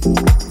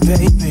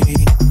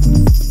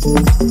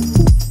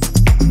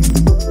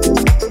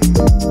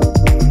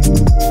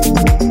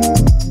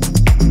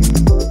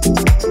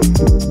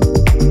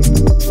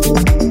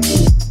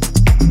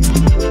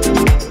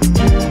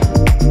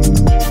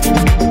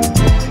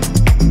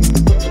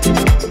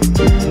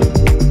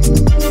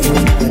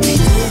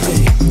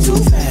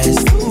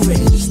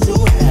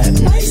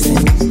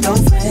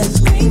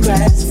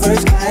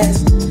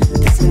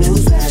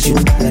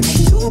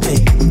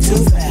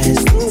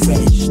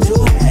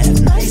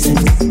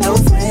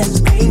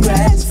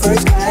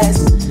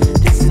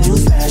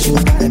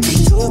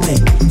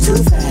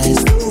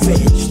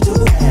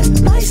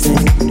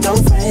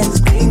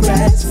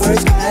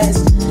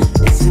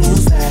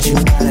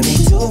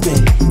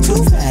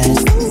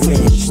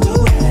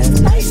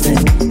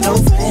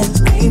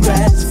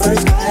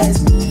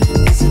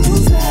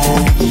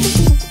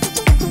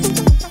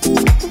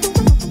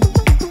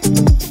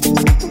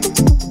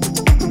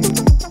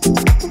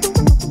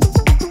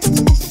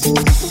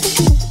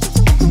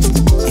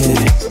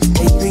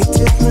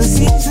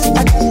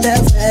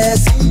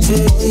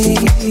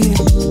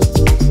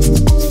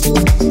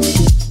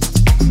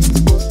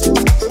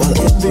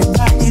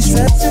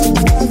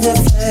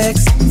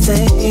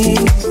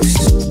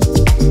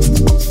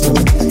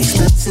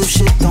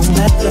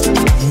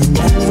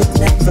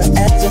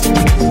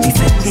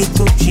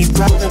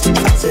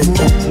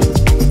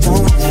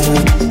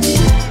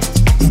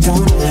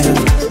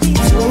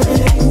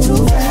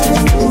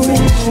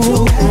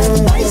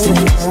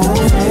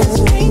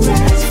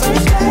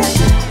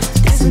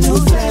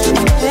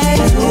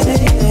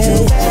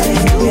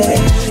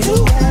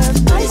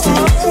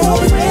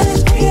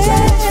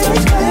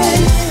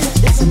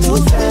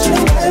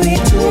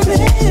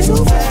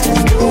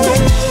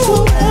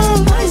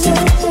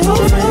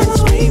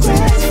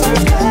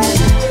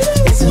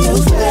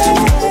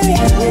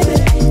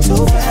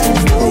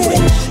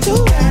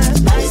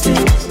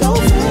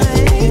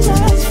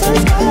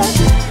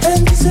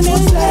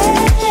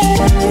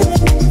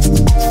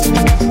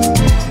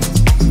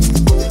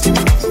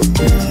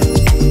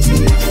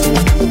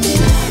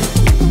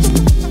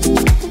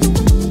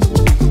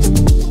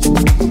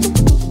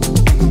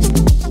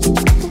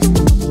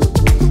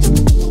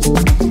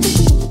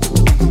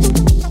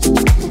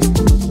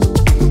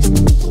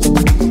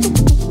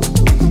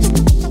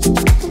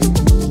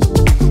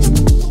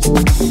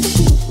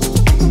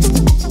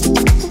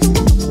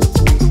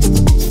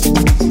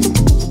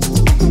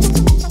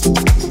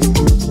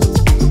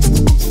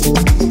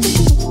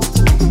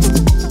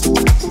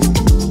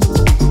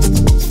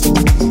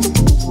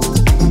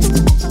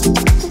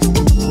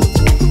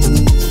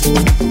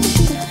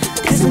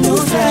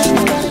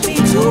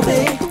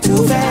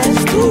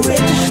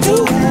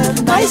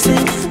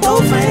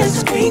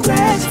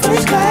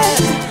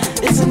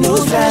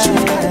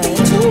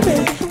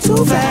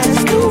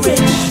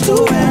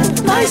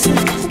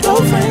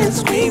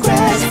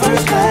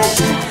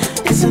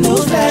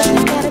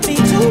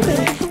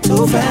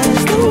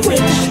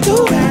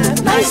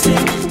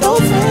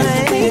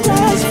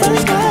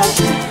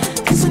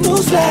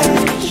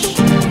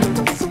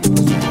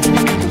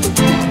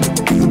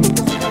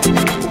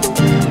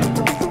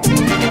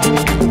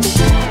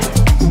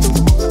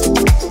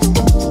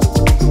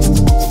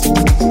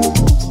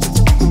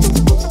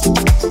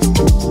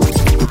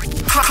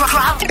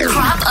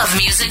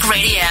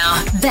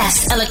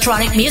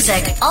 Electronic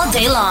music all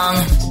day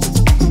long.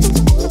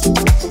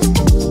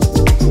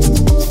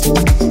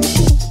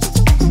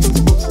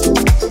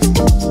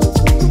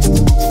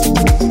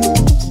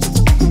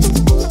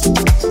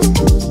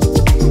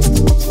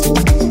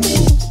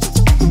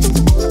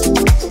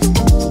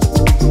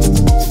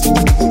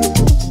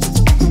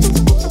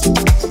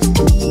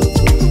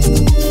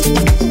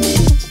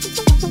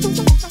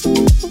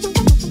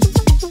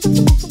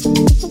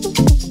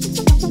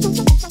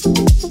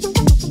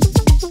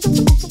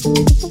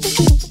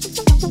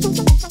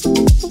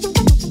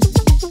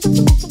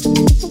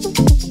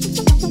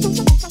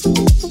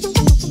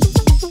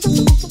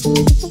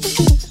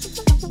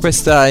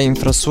 Questa è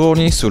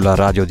Infrasuoni sulla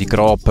radio di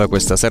Crop,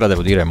 questa sera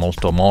devo dire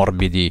molto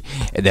morbidi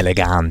ed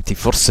eleganti,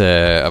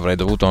 forse avrei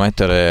dovuto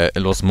mettere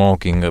lo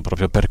smoking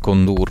proprio per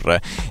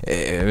condurre.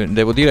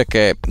 Devo dire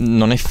che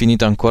non è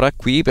finita ancora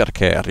qui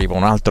perché arriva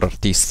un altro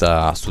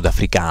artista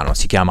sudafricano,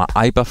 si chiama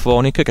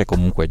Hypaphonic, che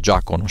comunque già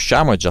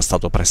conosciamo, è già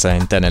stato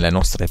presente nelle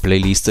nostre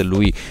playlist.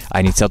 Lui ha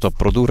iniziato a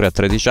produrre a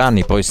 13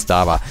 anni, poi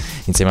stava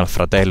insieme al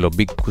fratello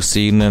Big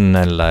Cousin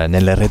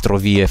nelle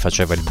retrovie,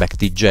 faceva il back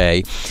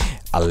DJ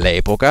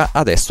all'epoca.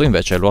 Adesso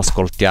invece lo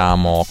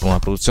ascoltiamo con una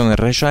produzione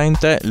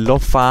recente,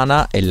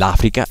 Lofana, e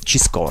l'Africa ci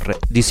scorre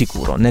di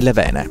sicuro nelle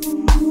vene.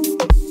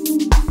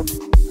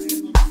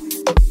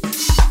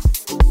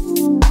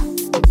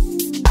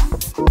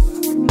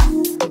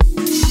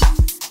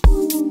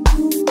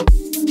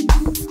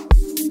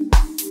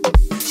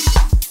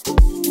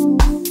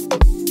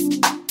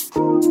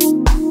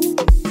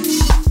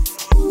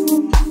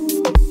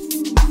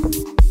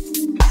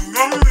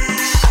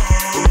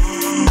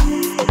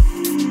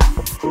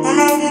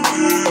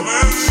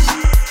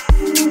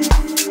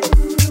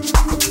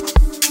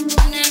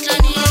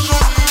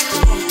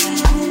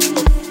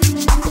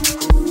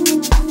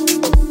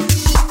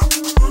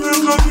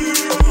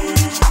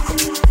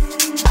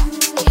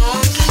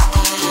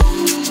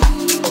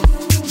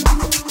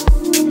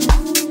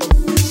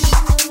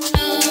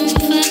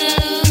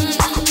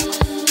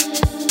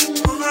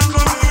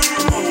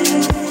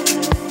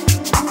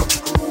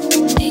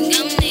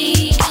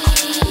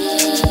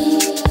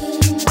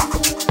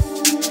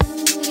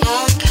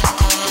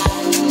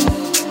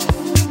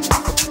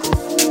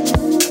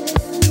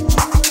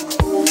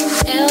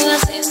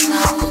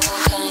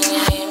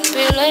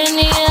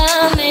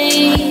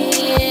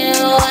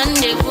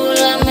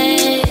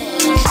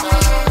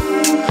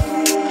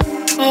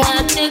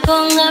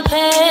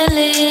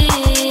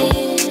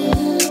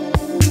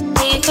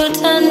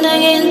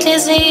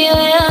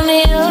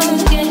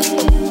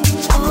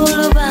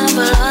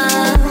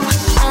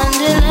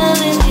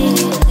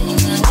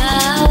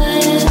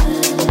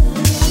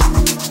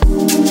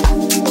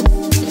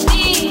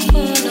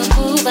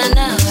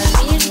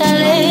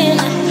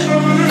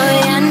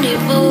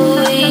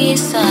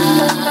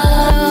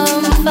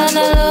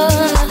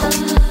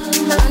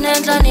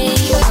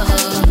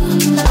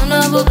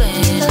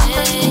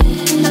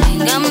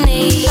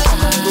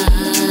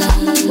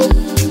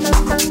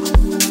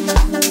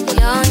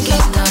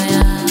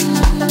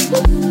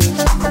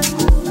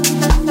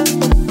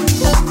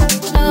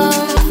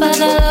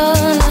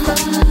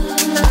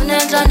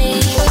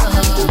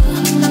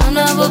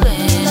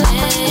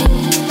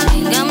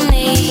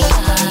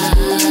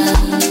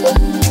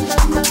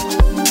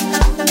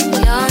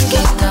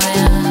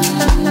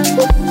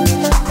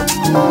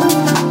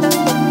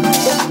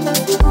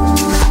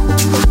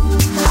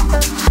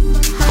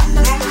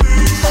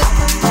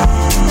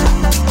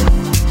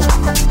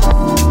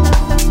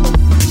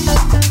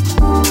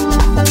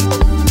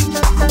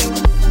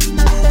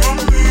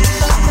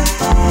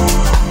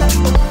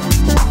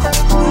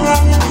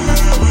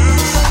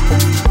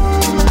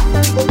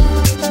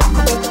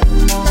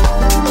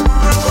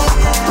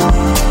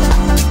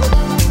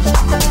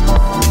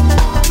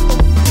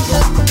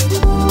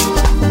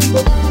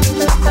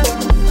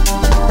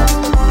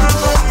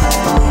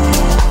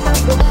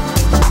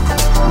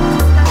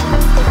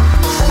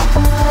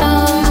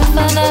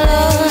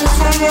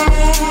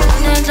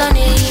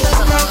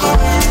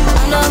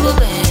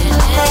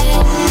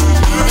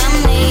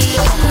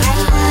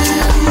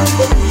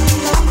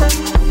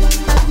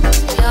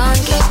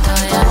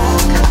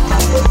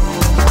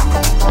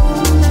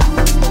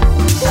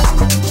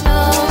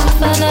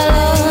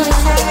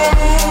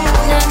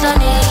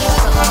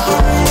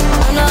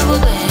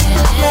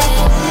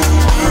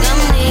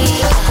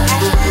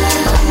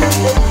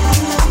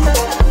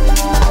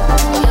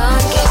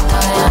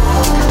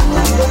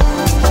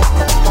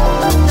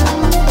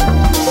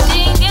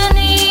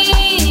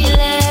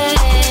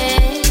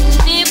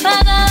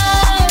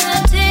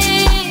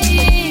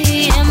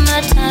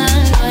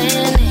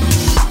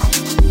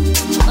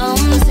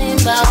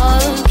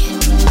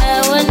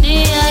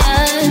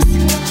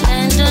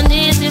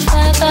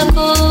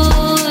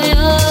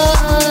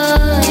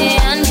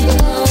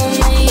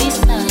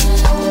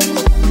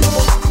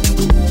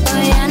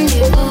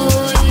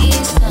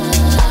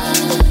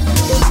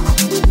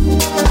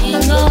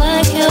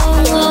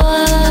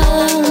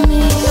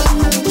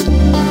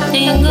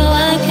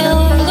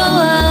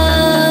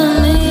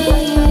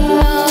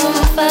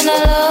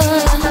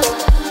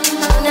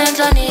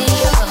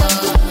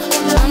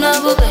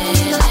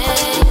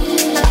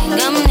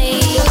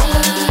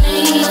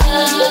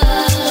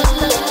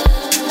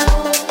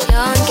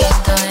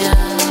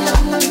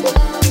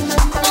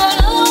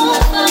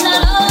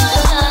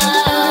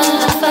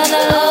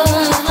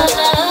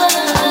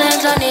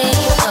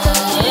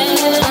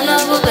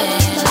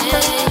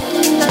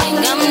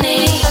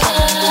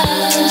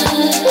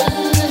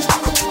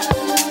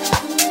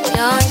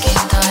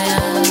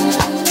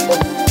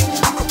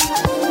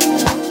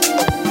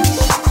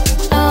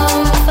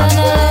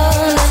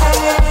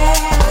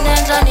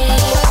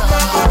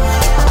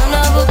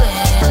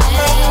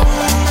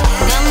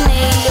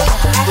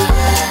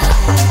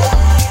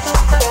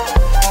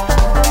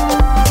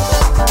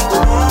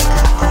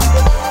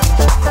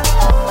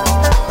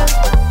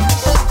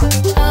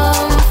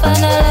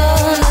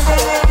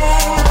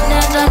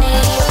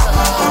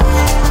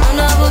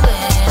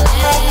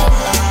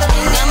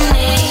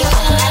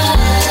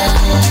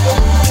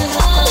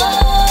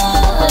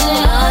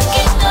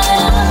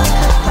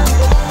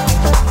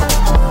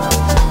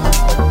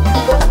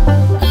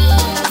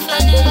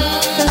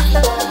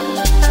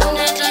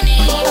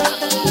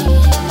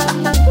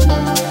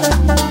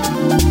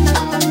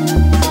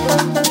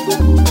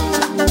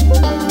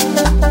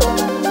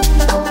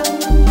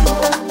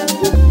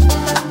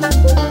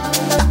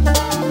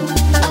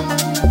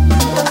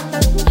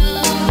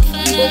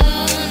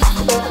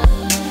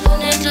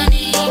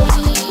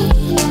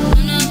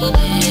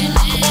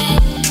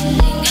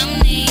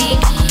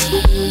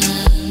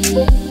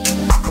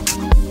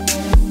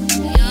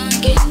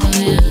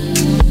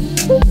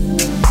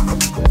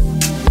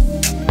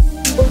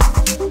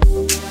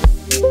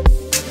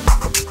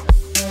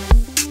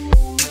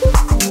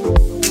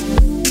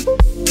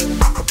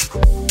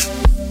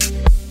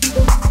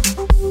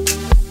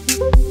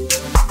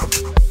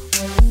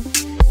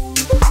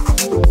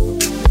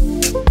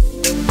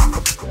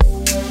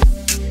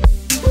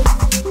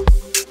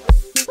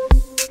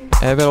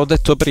 Ve l'ho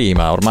detto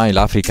prima, ormai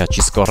l'Africa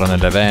ci scorre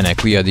nelle vene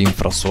qui ad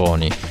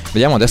Infrasuoni.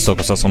 Vediamo adesso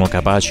cosa sono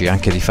capaci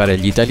anche di fare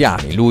gli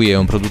italiani. Lui è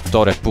un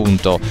produttore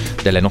appunto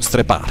delle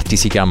nostre parti,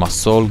 si chiama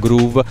Soul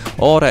Groove,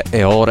 ore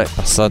e ore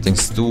passate in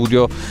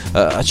studio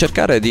a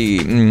cercare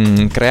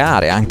di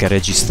creare, anche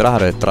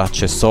registrare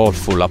tracce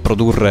soulful, a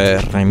produrre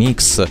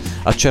remix,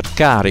 a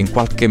cercare in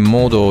qualche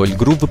modo il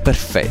groove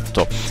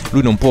perfetto.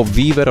 Lui non può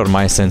vivere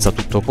ormai senza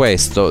tutto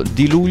questo.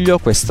 Di luglio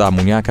questa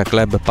Muniaca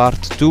Club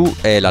Part 2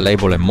 e la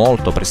label è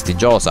molto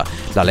prestigiosa,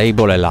 la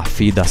label è la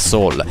Fida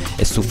Soul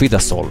e su Fida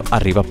Soul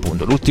arriva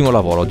appunto l'ultimo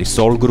lavoro di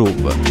Soul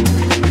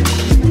Groove.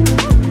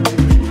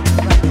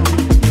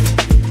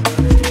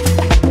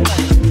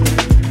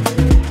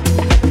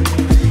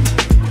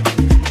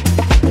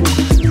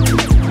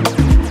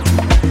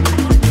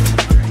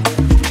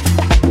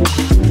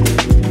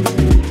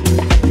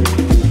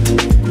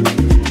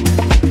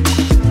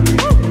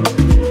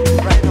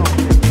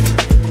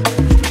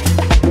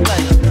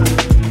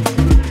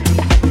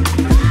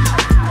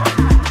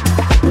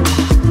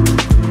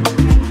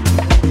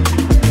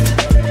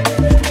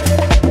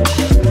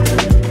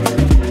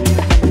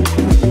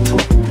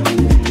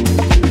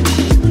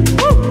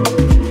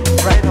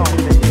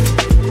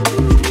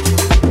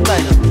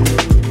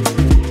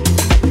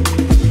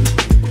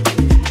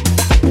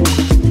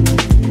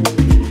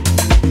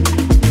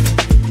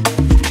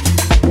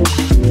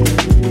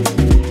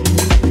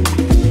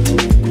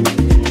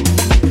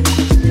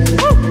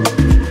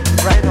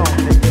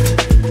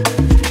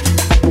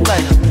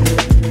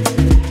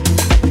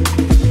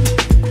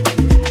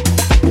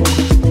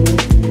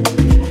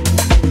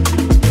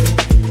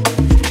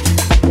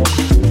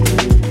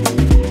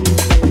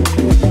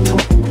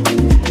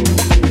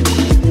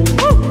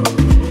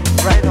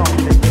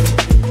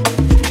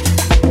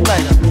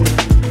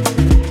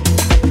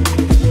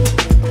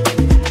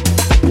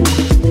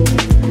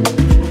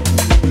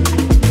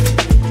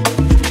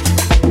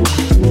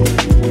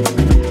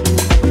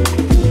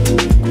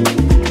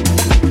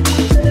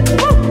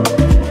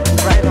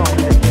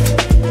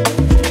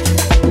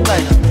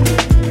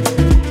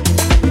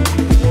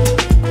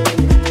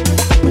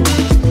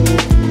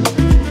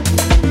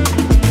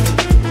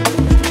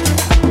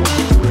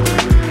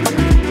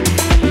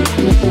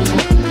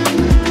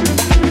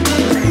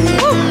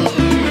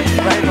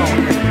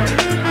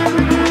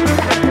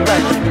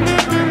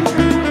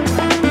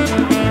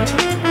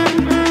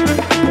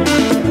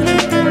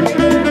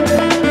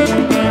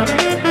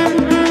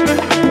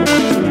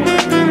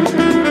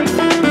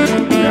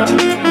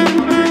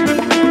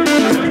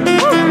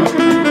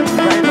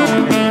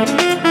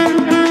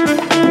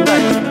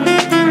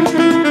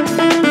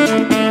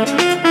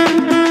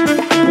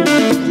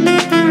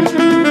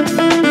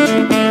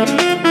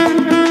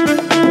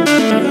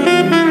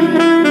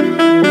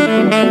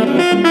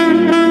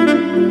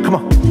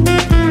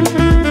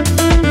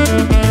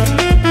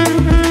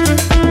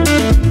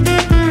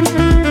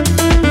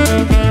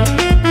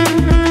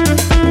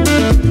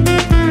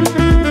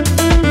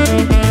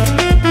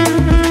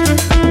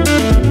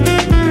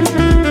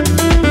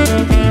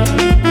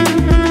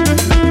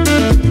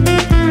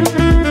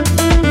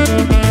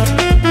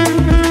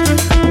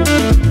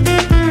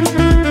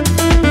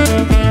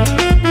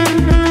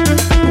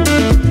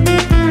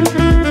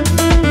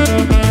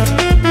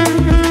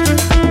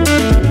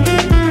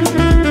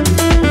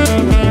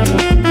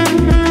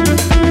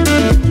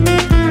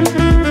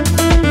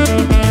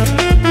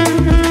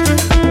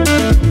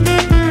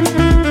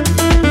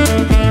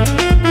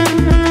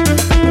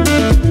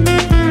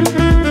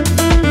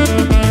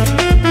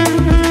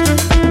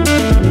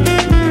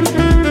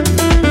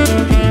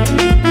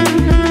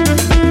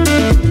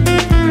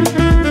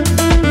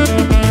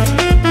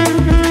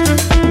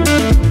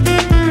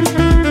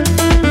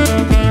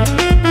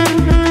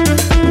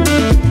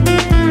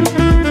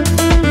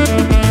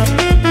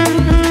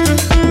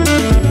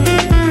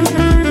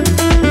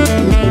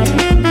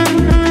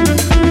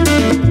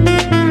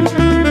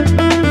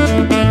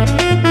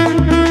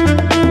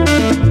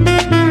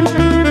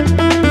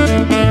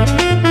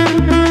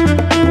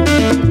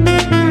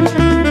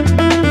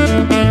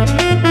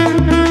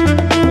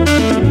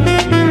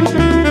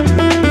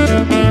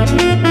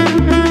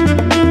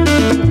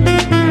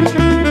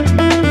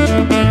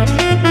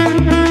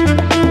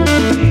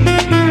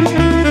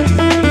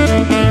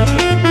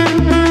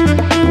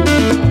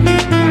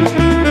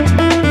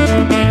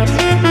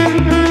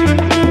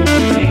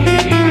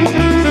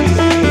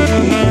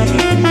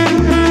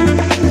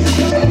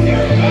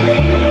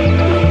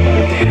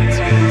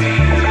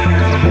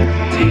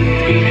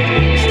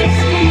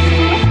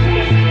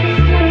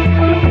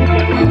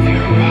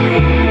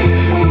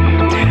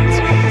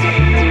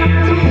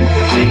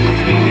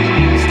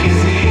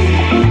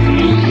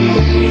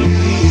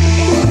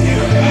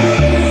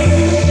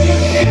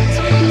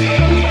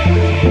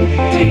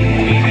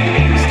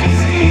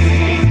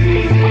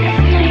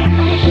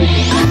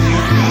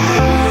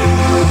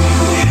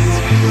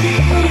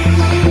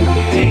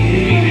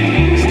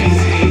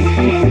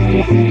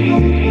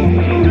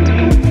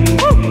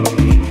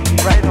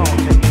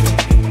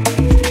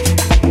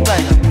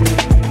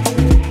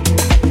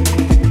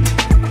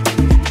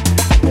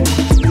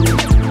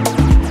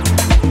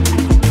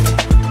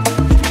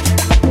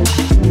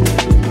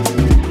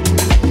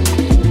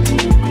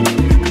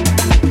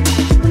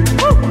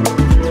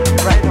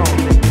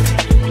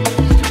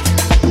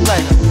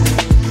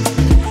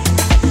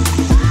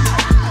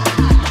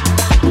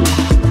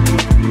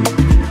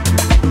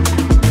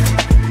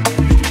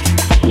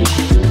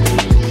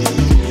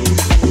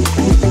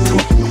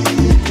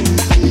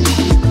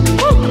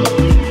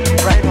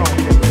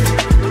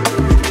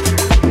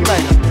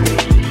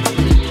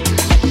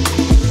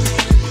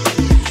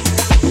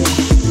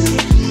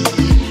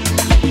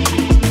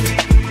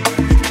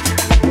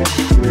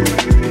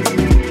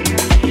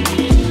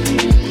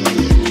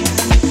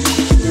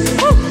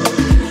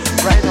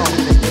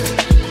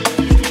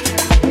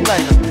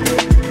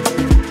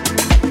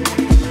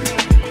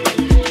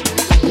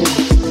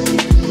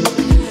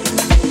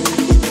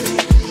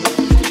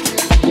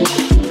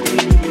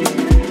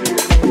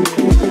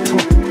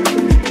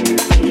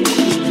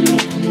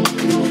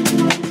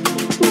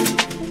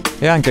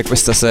 E anche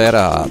questa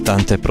sera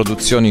tante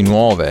produzioni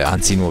nuove,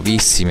 anzi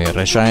nuovissime,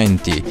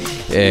 recenti,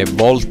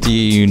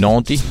 volti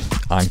noti,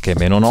 anche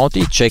meno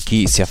noti. C'è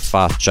chi si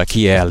affaccia,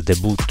 chi è al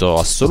debutto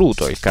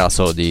assoluto, il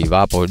caso di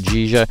Vapo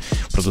Gige,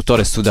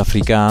 produttore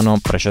sudafricano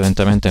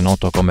precedentemente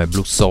noto come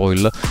Blue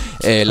Soil.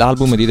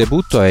 L'album di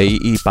debutto è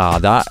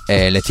Ipada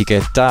e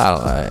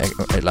l'etichetta,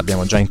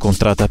 l'abbiamo già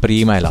incontrata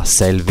prima, è la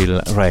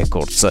Selville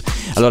Records.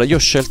 Allora io ho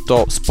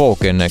scelto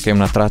Spoken, che è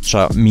una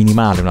traccia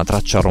minimale, una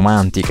traccia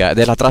romantica, ed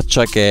è la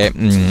traccia che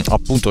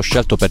appunto ho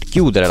scelto per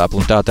chiudere la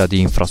puntata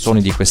di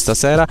Infrasuoni di questa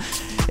sera,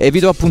 e vi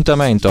do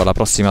appuntamento alla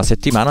prossima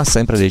settimana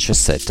sempre alle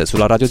 17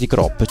 sulla radio di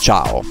Crop.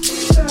 Ciao!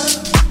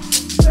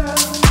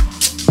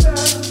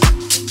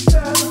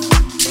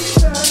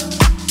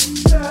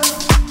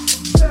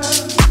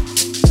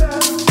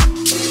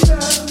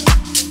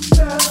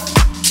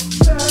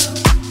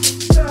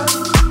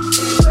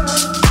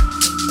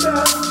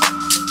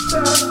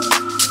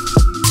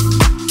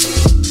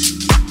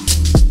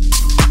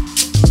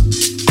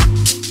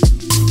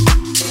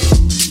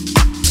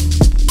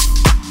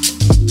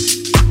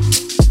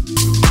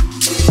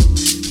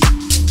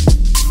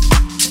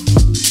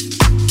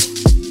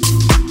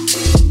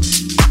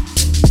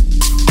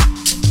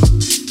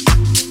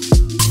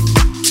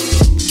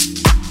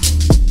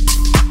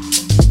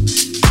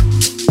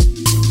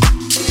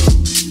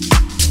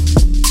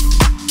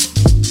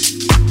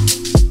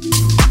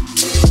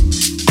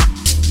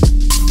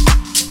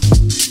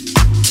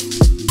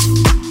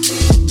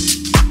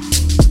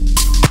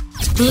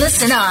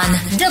 Listen on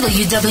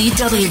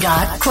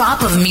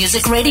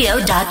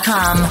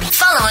www.cropofmusicradio.com.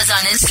 Follow us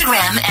on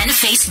Instagram and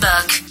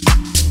Facebook.